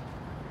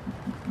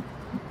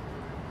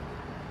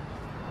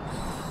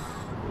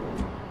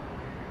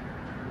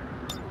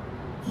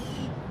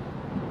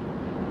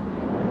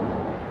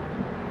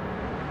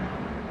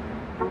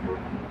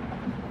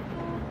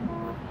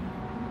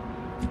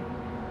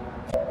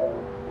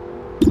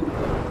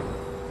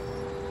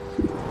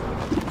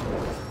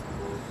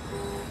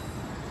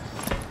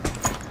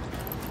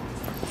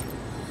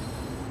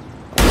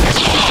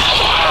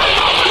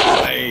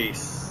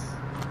 Nice.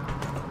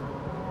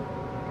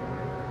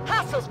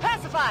 Hostiles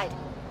pacified.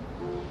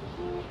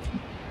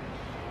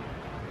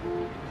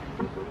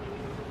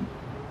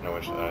 I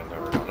wish that I'd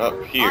never gone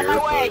up here, On my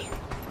way. but...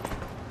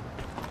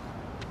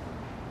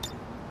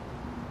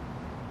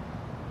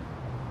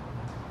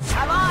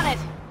 I'm on it.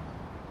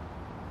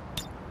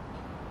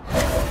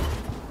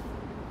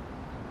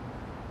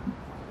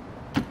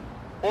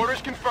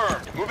 Orders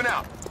confirmed. Moving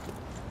out.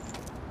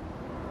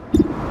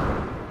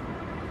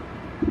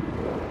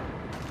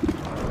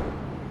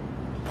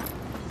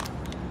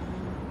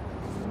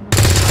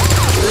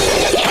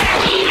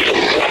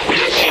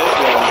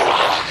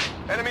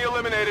 Enemy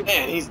eliminated.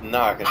 Man, he's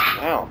knocking him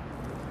out.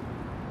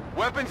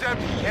 Weapons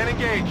empty. Can't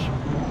engage.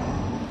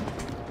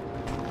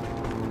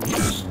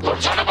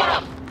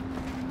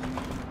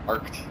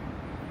 Arced.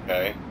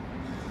 Okay.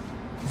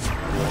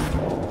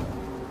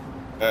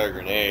 Got a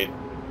grenade.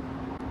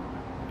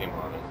 Game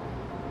on it.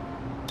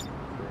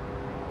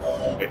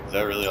 Wait, is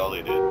that really all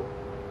he did?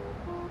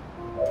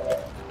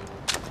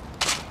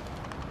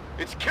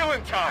 It's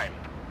killing time.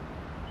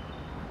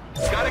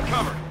 Got it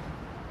covered.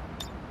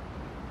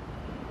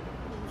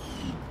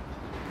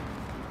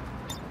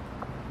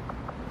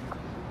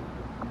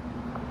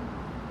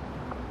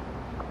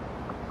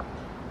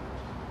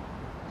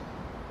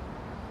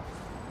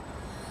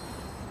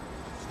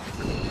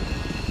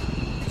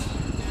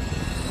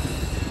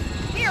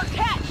 Here,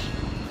 catch!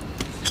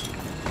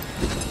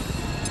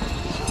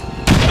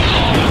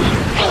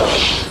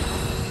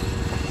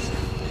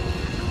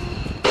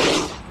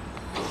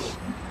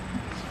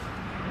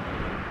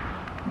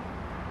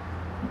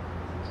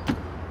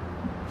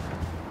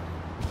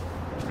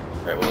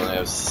 Alright, we only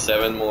have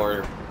 7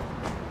 more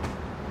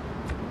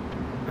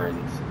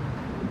turns.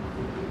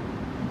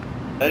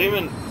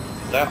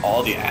 Is that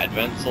all the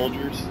Advent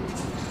soldiers?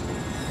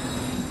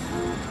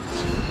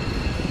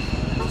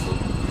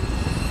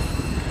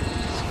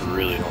 I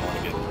really don't want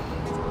to get...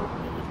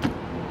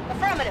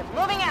 Affirmative,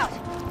 moving out.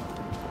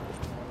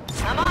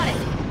 I'm on it.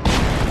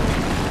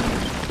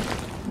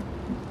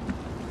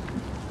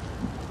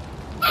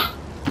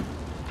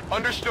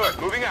 Understood.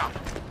 Moving out.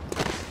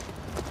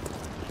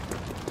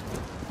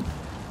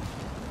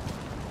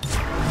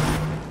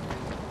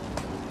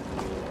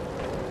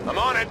 I'm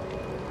on it.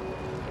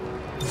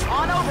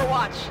 On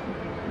Overwatch.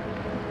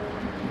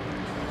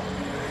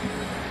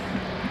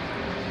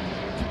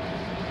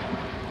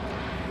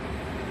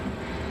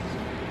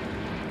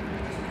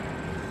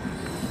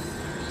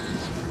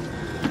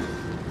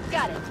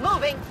 Got it.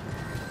 Moving.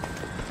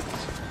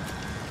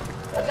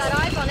 I've got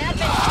eyes on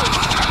Advent.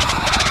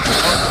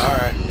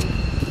 Alright.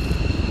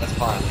 That's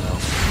fine, though.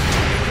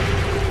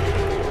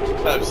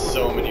 I have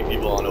so many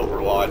people on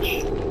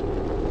Overwatch.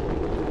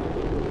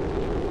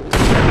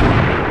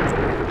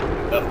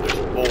 Yep,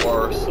 there's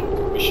 4, so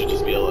we should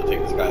just be able to take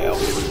this guy out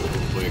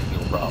quick, no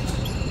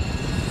problems.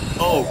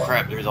 Oh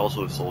crap, there's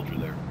also a soldier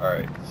there.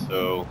 Alright,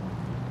 so...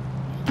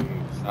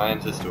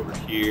 scientist over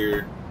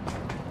here.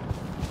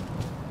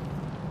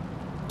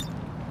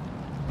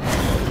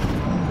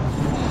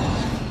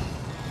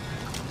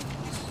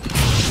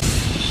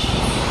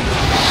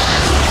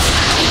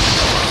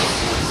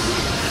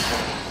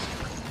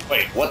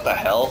 Wait, what the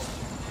hell?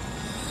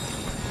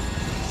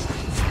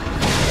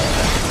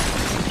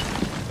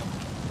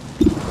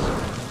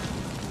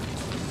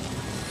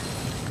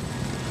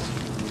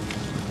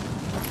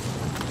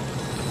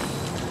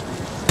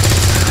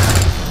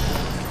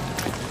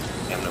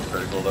 Damn, no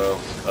critical though.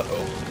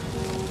 Uh-oh.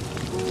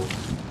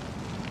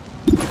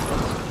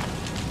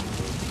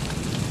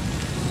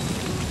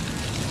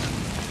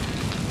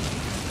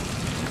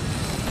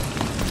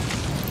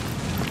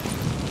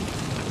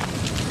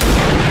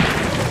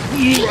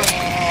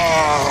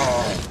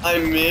 I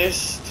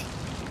missed.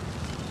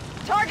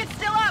 Target's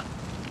still up.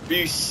 Are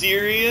you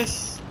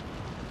serious?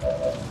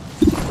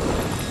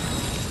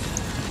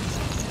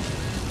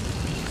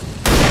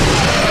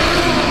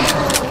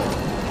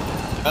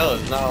 Oh,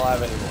 it's not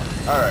alive anymore.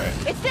 Alright.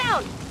 It's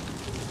down.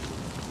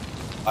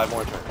 5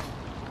 more turns.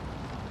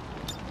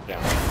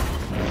 Down.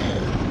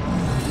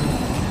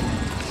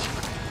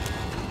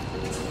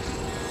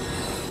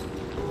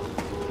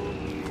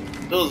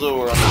 Those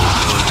over on the...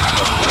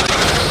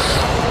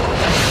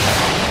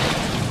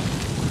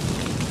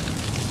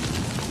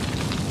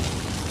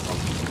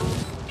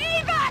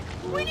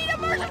 We need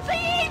emergency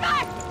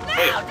evac! Now,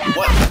 wait,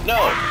 what? No!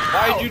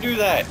 Why'd you do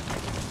that?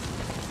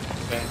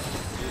 Okay.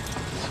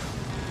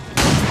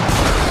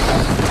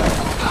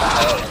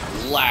 I would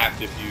have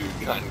laughed if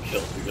you gotten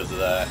killed because of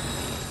that.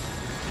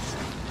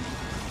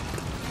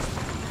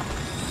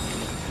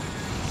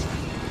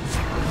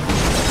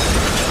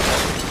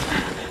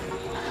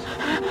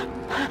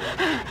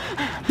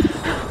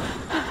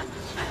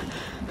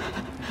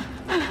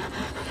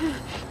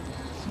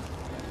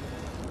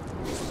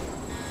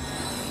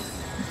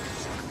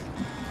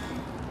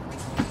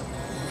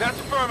 That's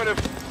affirmative.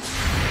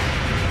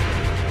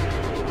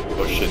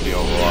 Oh shit, the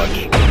Overwatch.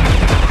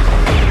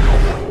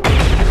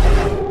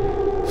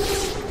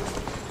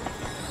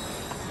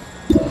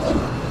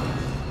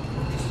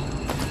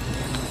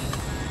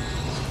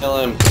 Kill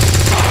him.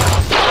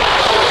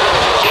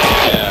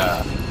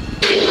 Yeah.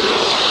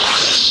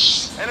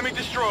 Enemy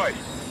destroyed.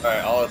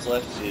 Alright, all that's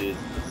left is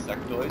the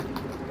sectoid.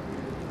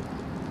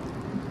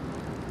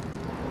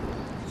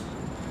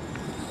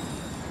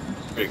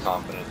 Pretty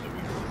confident that we can.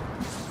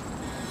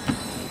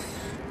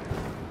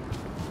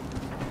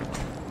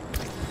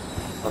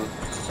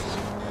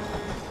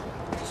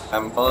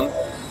 Having fun?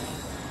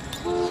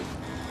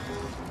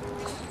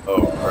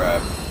 Oh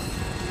crap.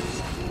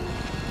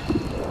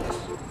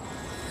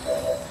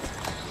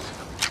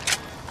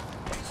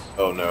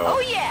 Oh no. Oh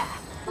yeah!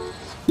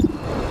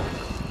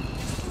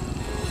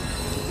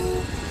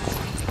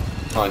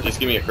 Come on, just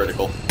give me a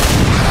critical.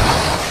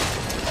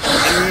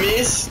 I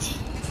missed!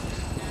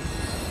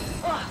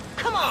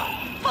 Come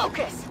on,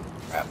 focus!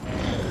 Crap.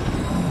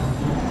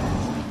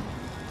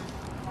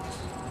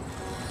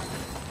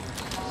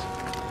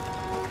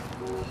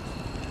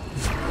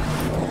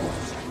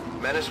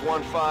 Menace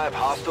 1-5,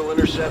 hostile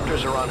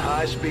interceptors are on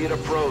high-speed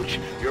approach.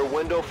 Your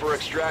window for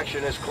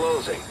extraction is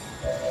closing.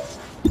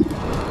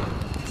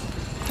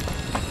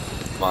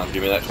 Come on,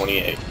 give me that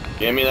 28.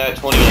 Give me that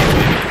 28.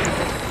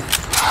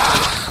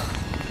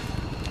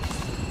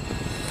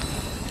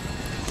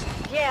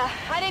 Yeah,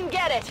 I didn't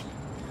get it.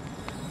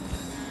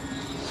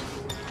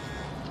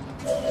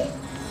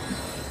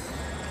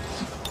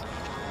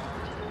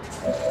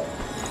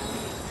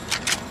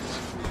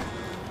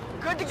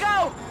 Good to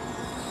go.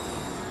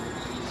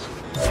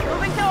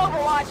 Moving to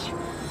Overwatch.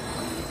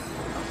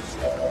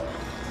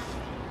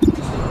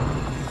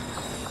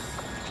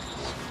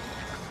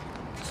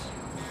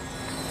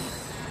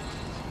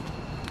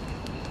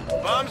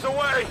 Bombs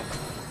away!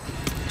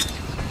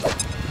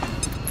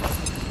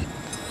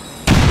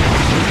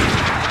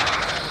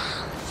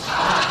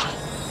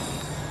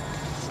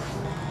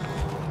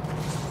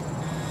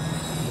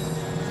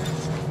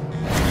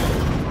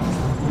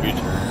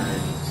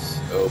 Returns.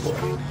 Oh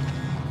boy.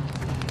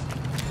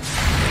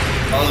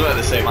 I was about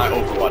to say my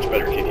Overwatch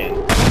better kick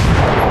in.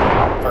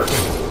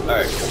 Perfect.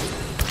 Alright.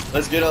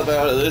 Let's get up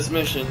out of this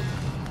mission.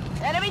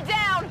 Enemy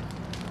down.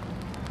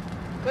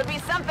 Could be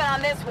something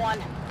on this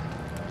one.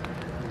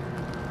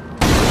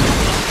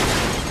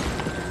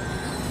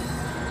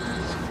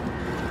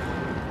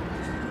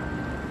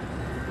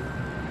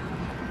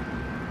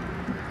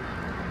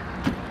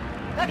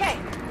 Okay.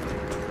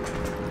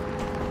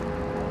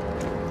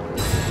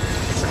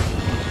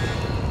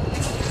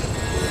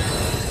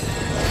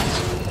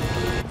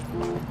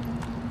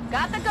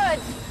 Got the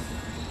goods.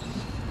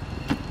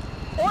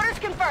 Orders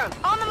confirmed.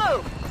 On the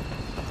move.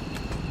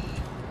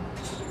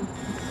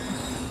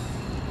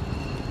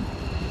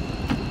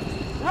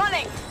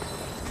 Running.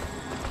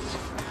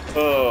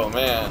 Oh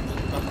man.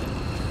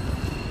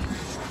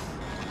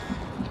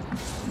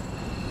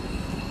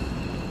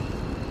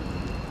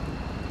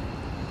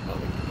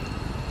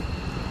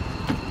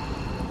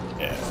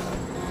 Yeah.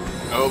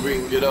 I hope we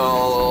can get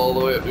all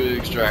the way up to the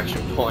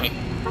extraction point.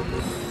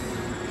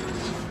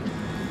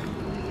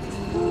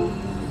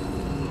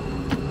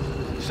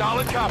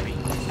 Solid copy.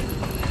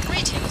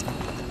 Greetings.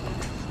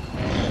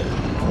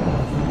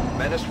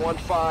 Menace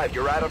 1-5,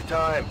 you're out of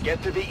time.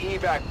 Get to the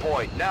evac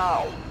point,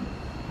 now!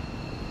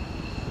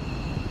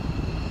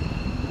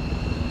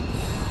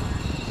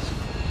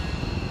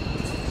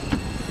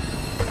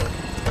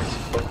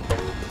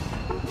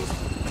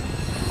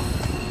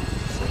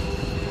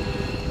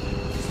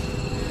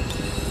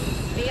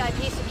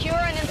 VIP secure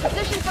and in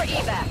position for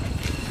evac.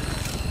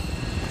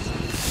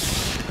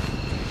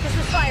 This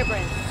is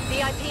Firebrand.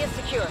 VIP is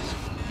secure.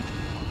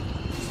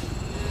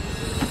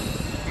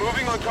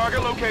 Moving on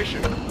target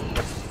location.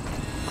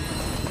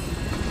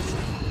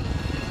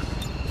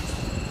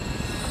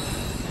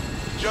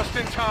 Just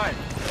in time.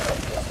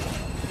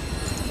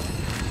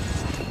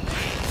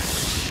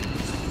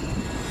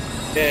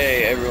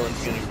 Okay,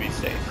 everyone's gonna be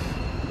safe.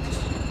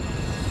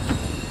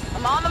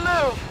 I'm on the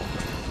move.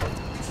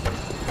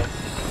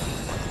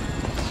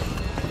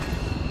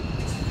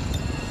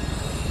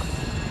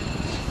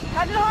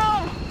 Heading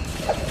home.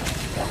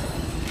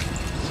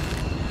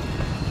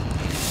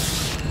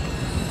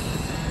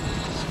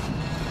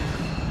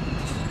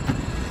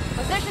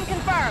 Position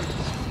confirmed.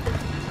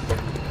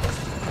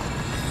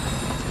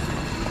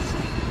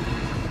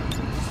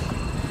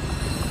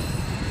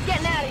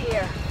 Getting out of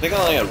here. I think I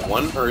only had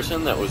one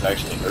person that was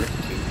actually hurt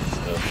too.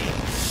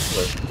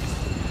 So,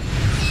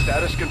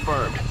 Status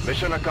confirmed.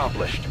 Mission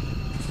accomplished.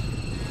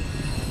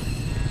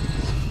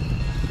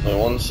 my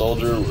one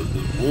soldier was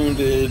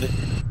wounded,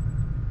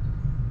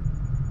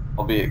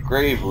 albeit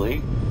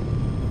gravely.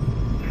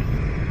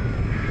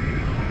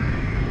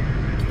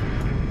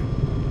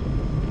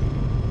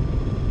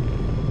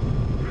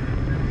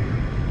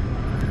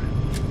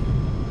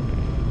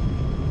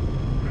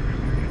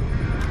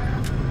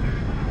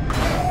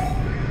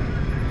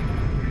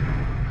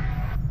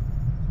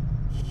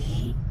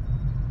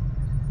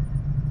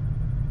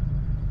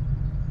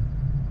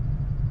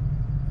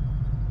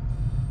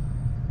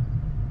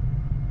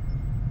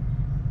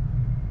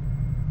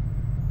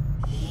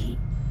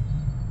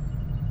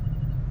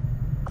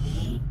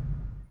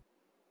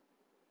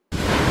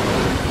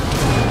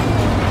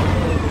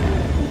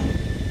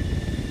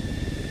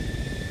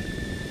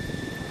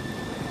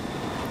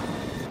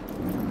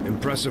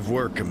 Impressive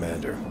work,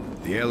 Commander.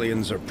 The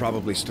aliens are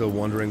probably still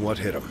wondering what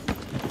hit them.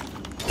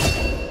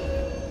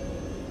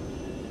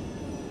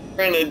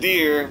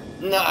 Grenadier,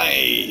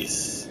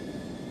 nice!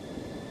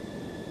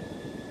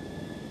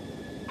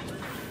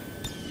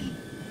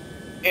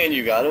 And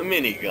you got a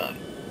minigun.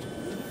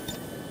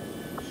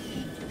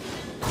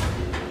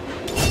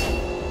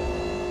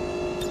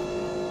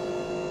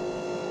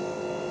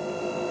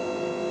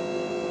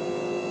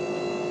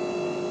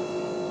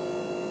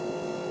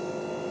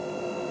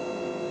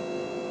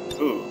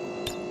 Ooh.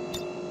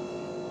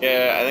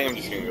 Yeah, I think I'm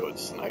just gonna go with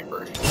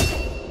sniper.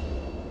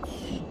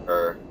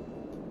 Or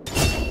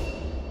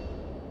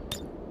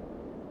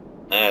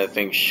I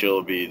think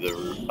she'll be the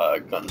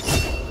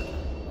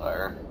gunslinger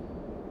fire.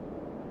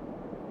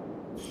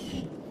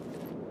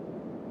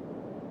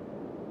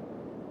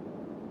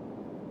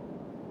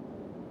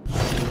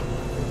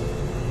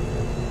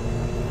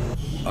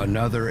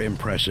 Another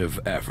impressive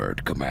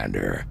effort,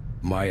 Commander.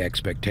 My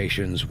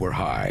expectations were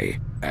high,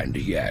 and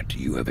yet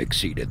you have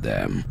exceeded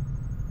them.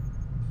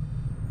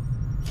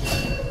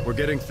 We're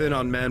getting thin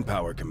on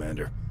manpower,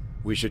 Commander.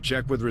 We should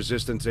check with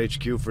Resistance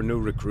HQ for new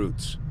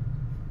recruits.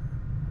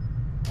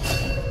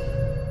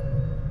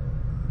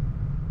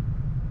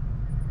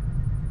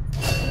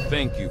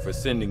 Thank you for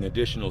sending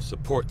additional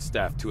support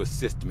staff to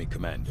assist me,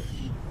 Commander.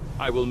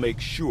 I will make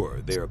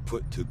sure they are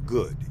put to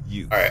good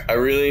use. Alright, I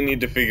really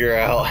need to figure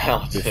out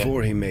how to...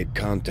 Before he made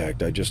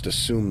contact, I just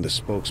assumed the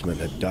spokesman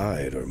had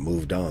died or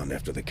moved on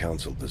after the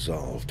council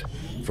dissolved.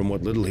 From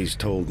what little he's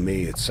told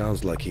me, it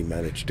sounds like he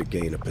managed to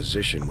gain a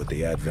position with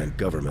the Advent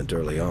government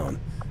early on,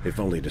 if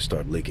only to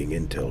start leaking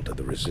intel to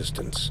the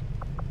Resistance.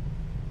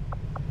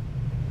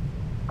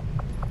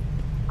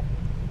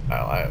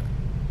 Oh,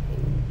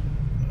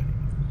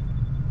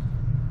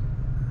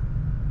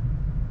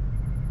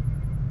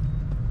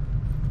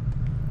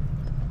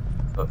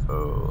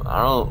 Uh-oh.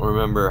 I don't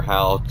remember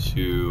how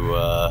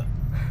to,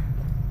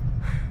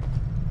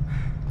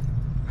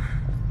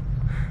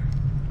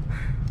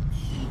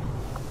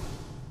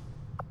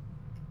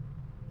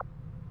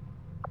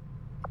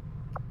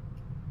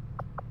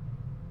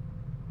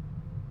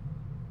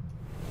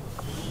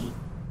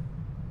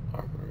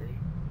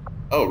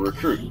 Oh,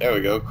 recruit. There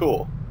we go.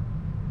 Cool.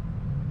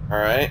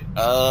 Alright,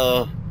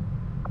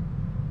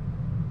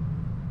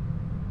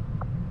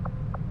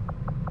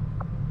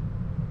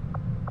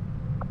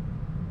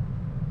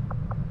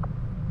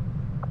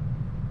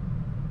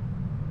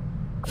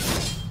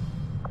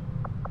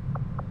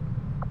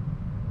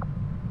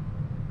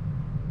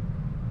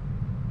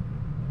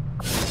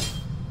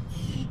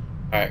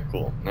 Alright,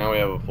 cool. Now we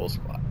have a full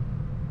squad.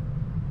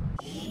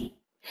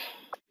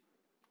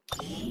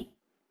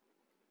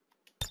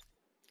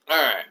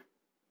 Alright.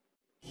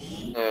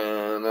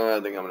 And I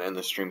think I'm gonna end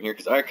the stream here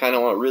because I kind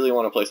of really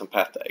want to play some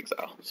Path to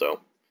Exile.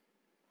 So.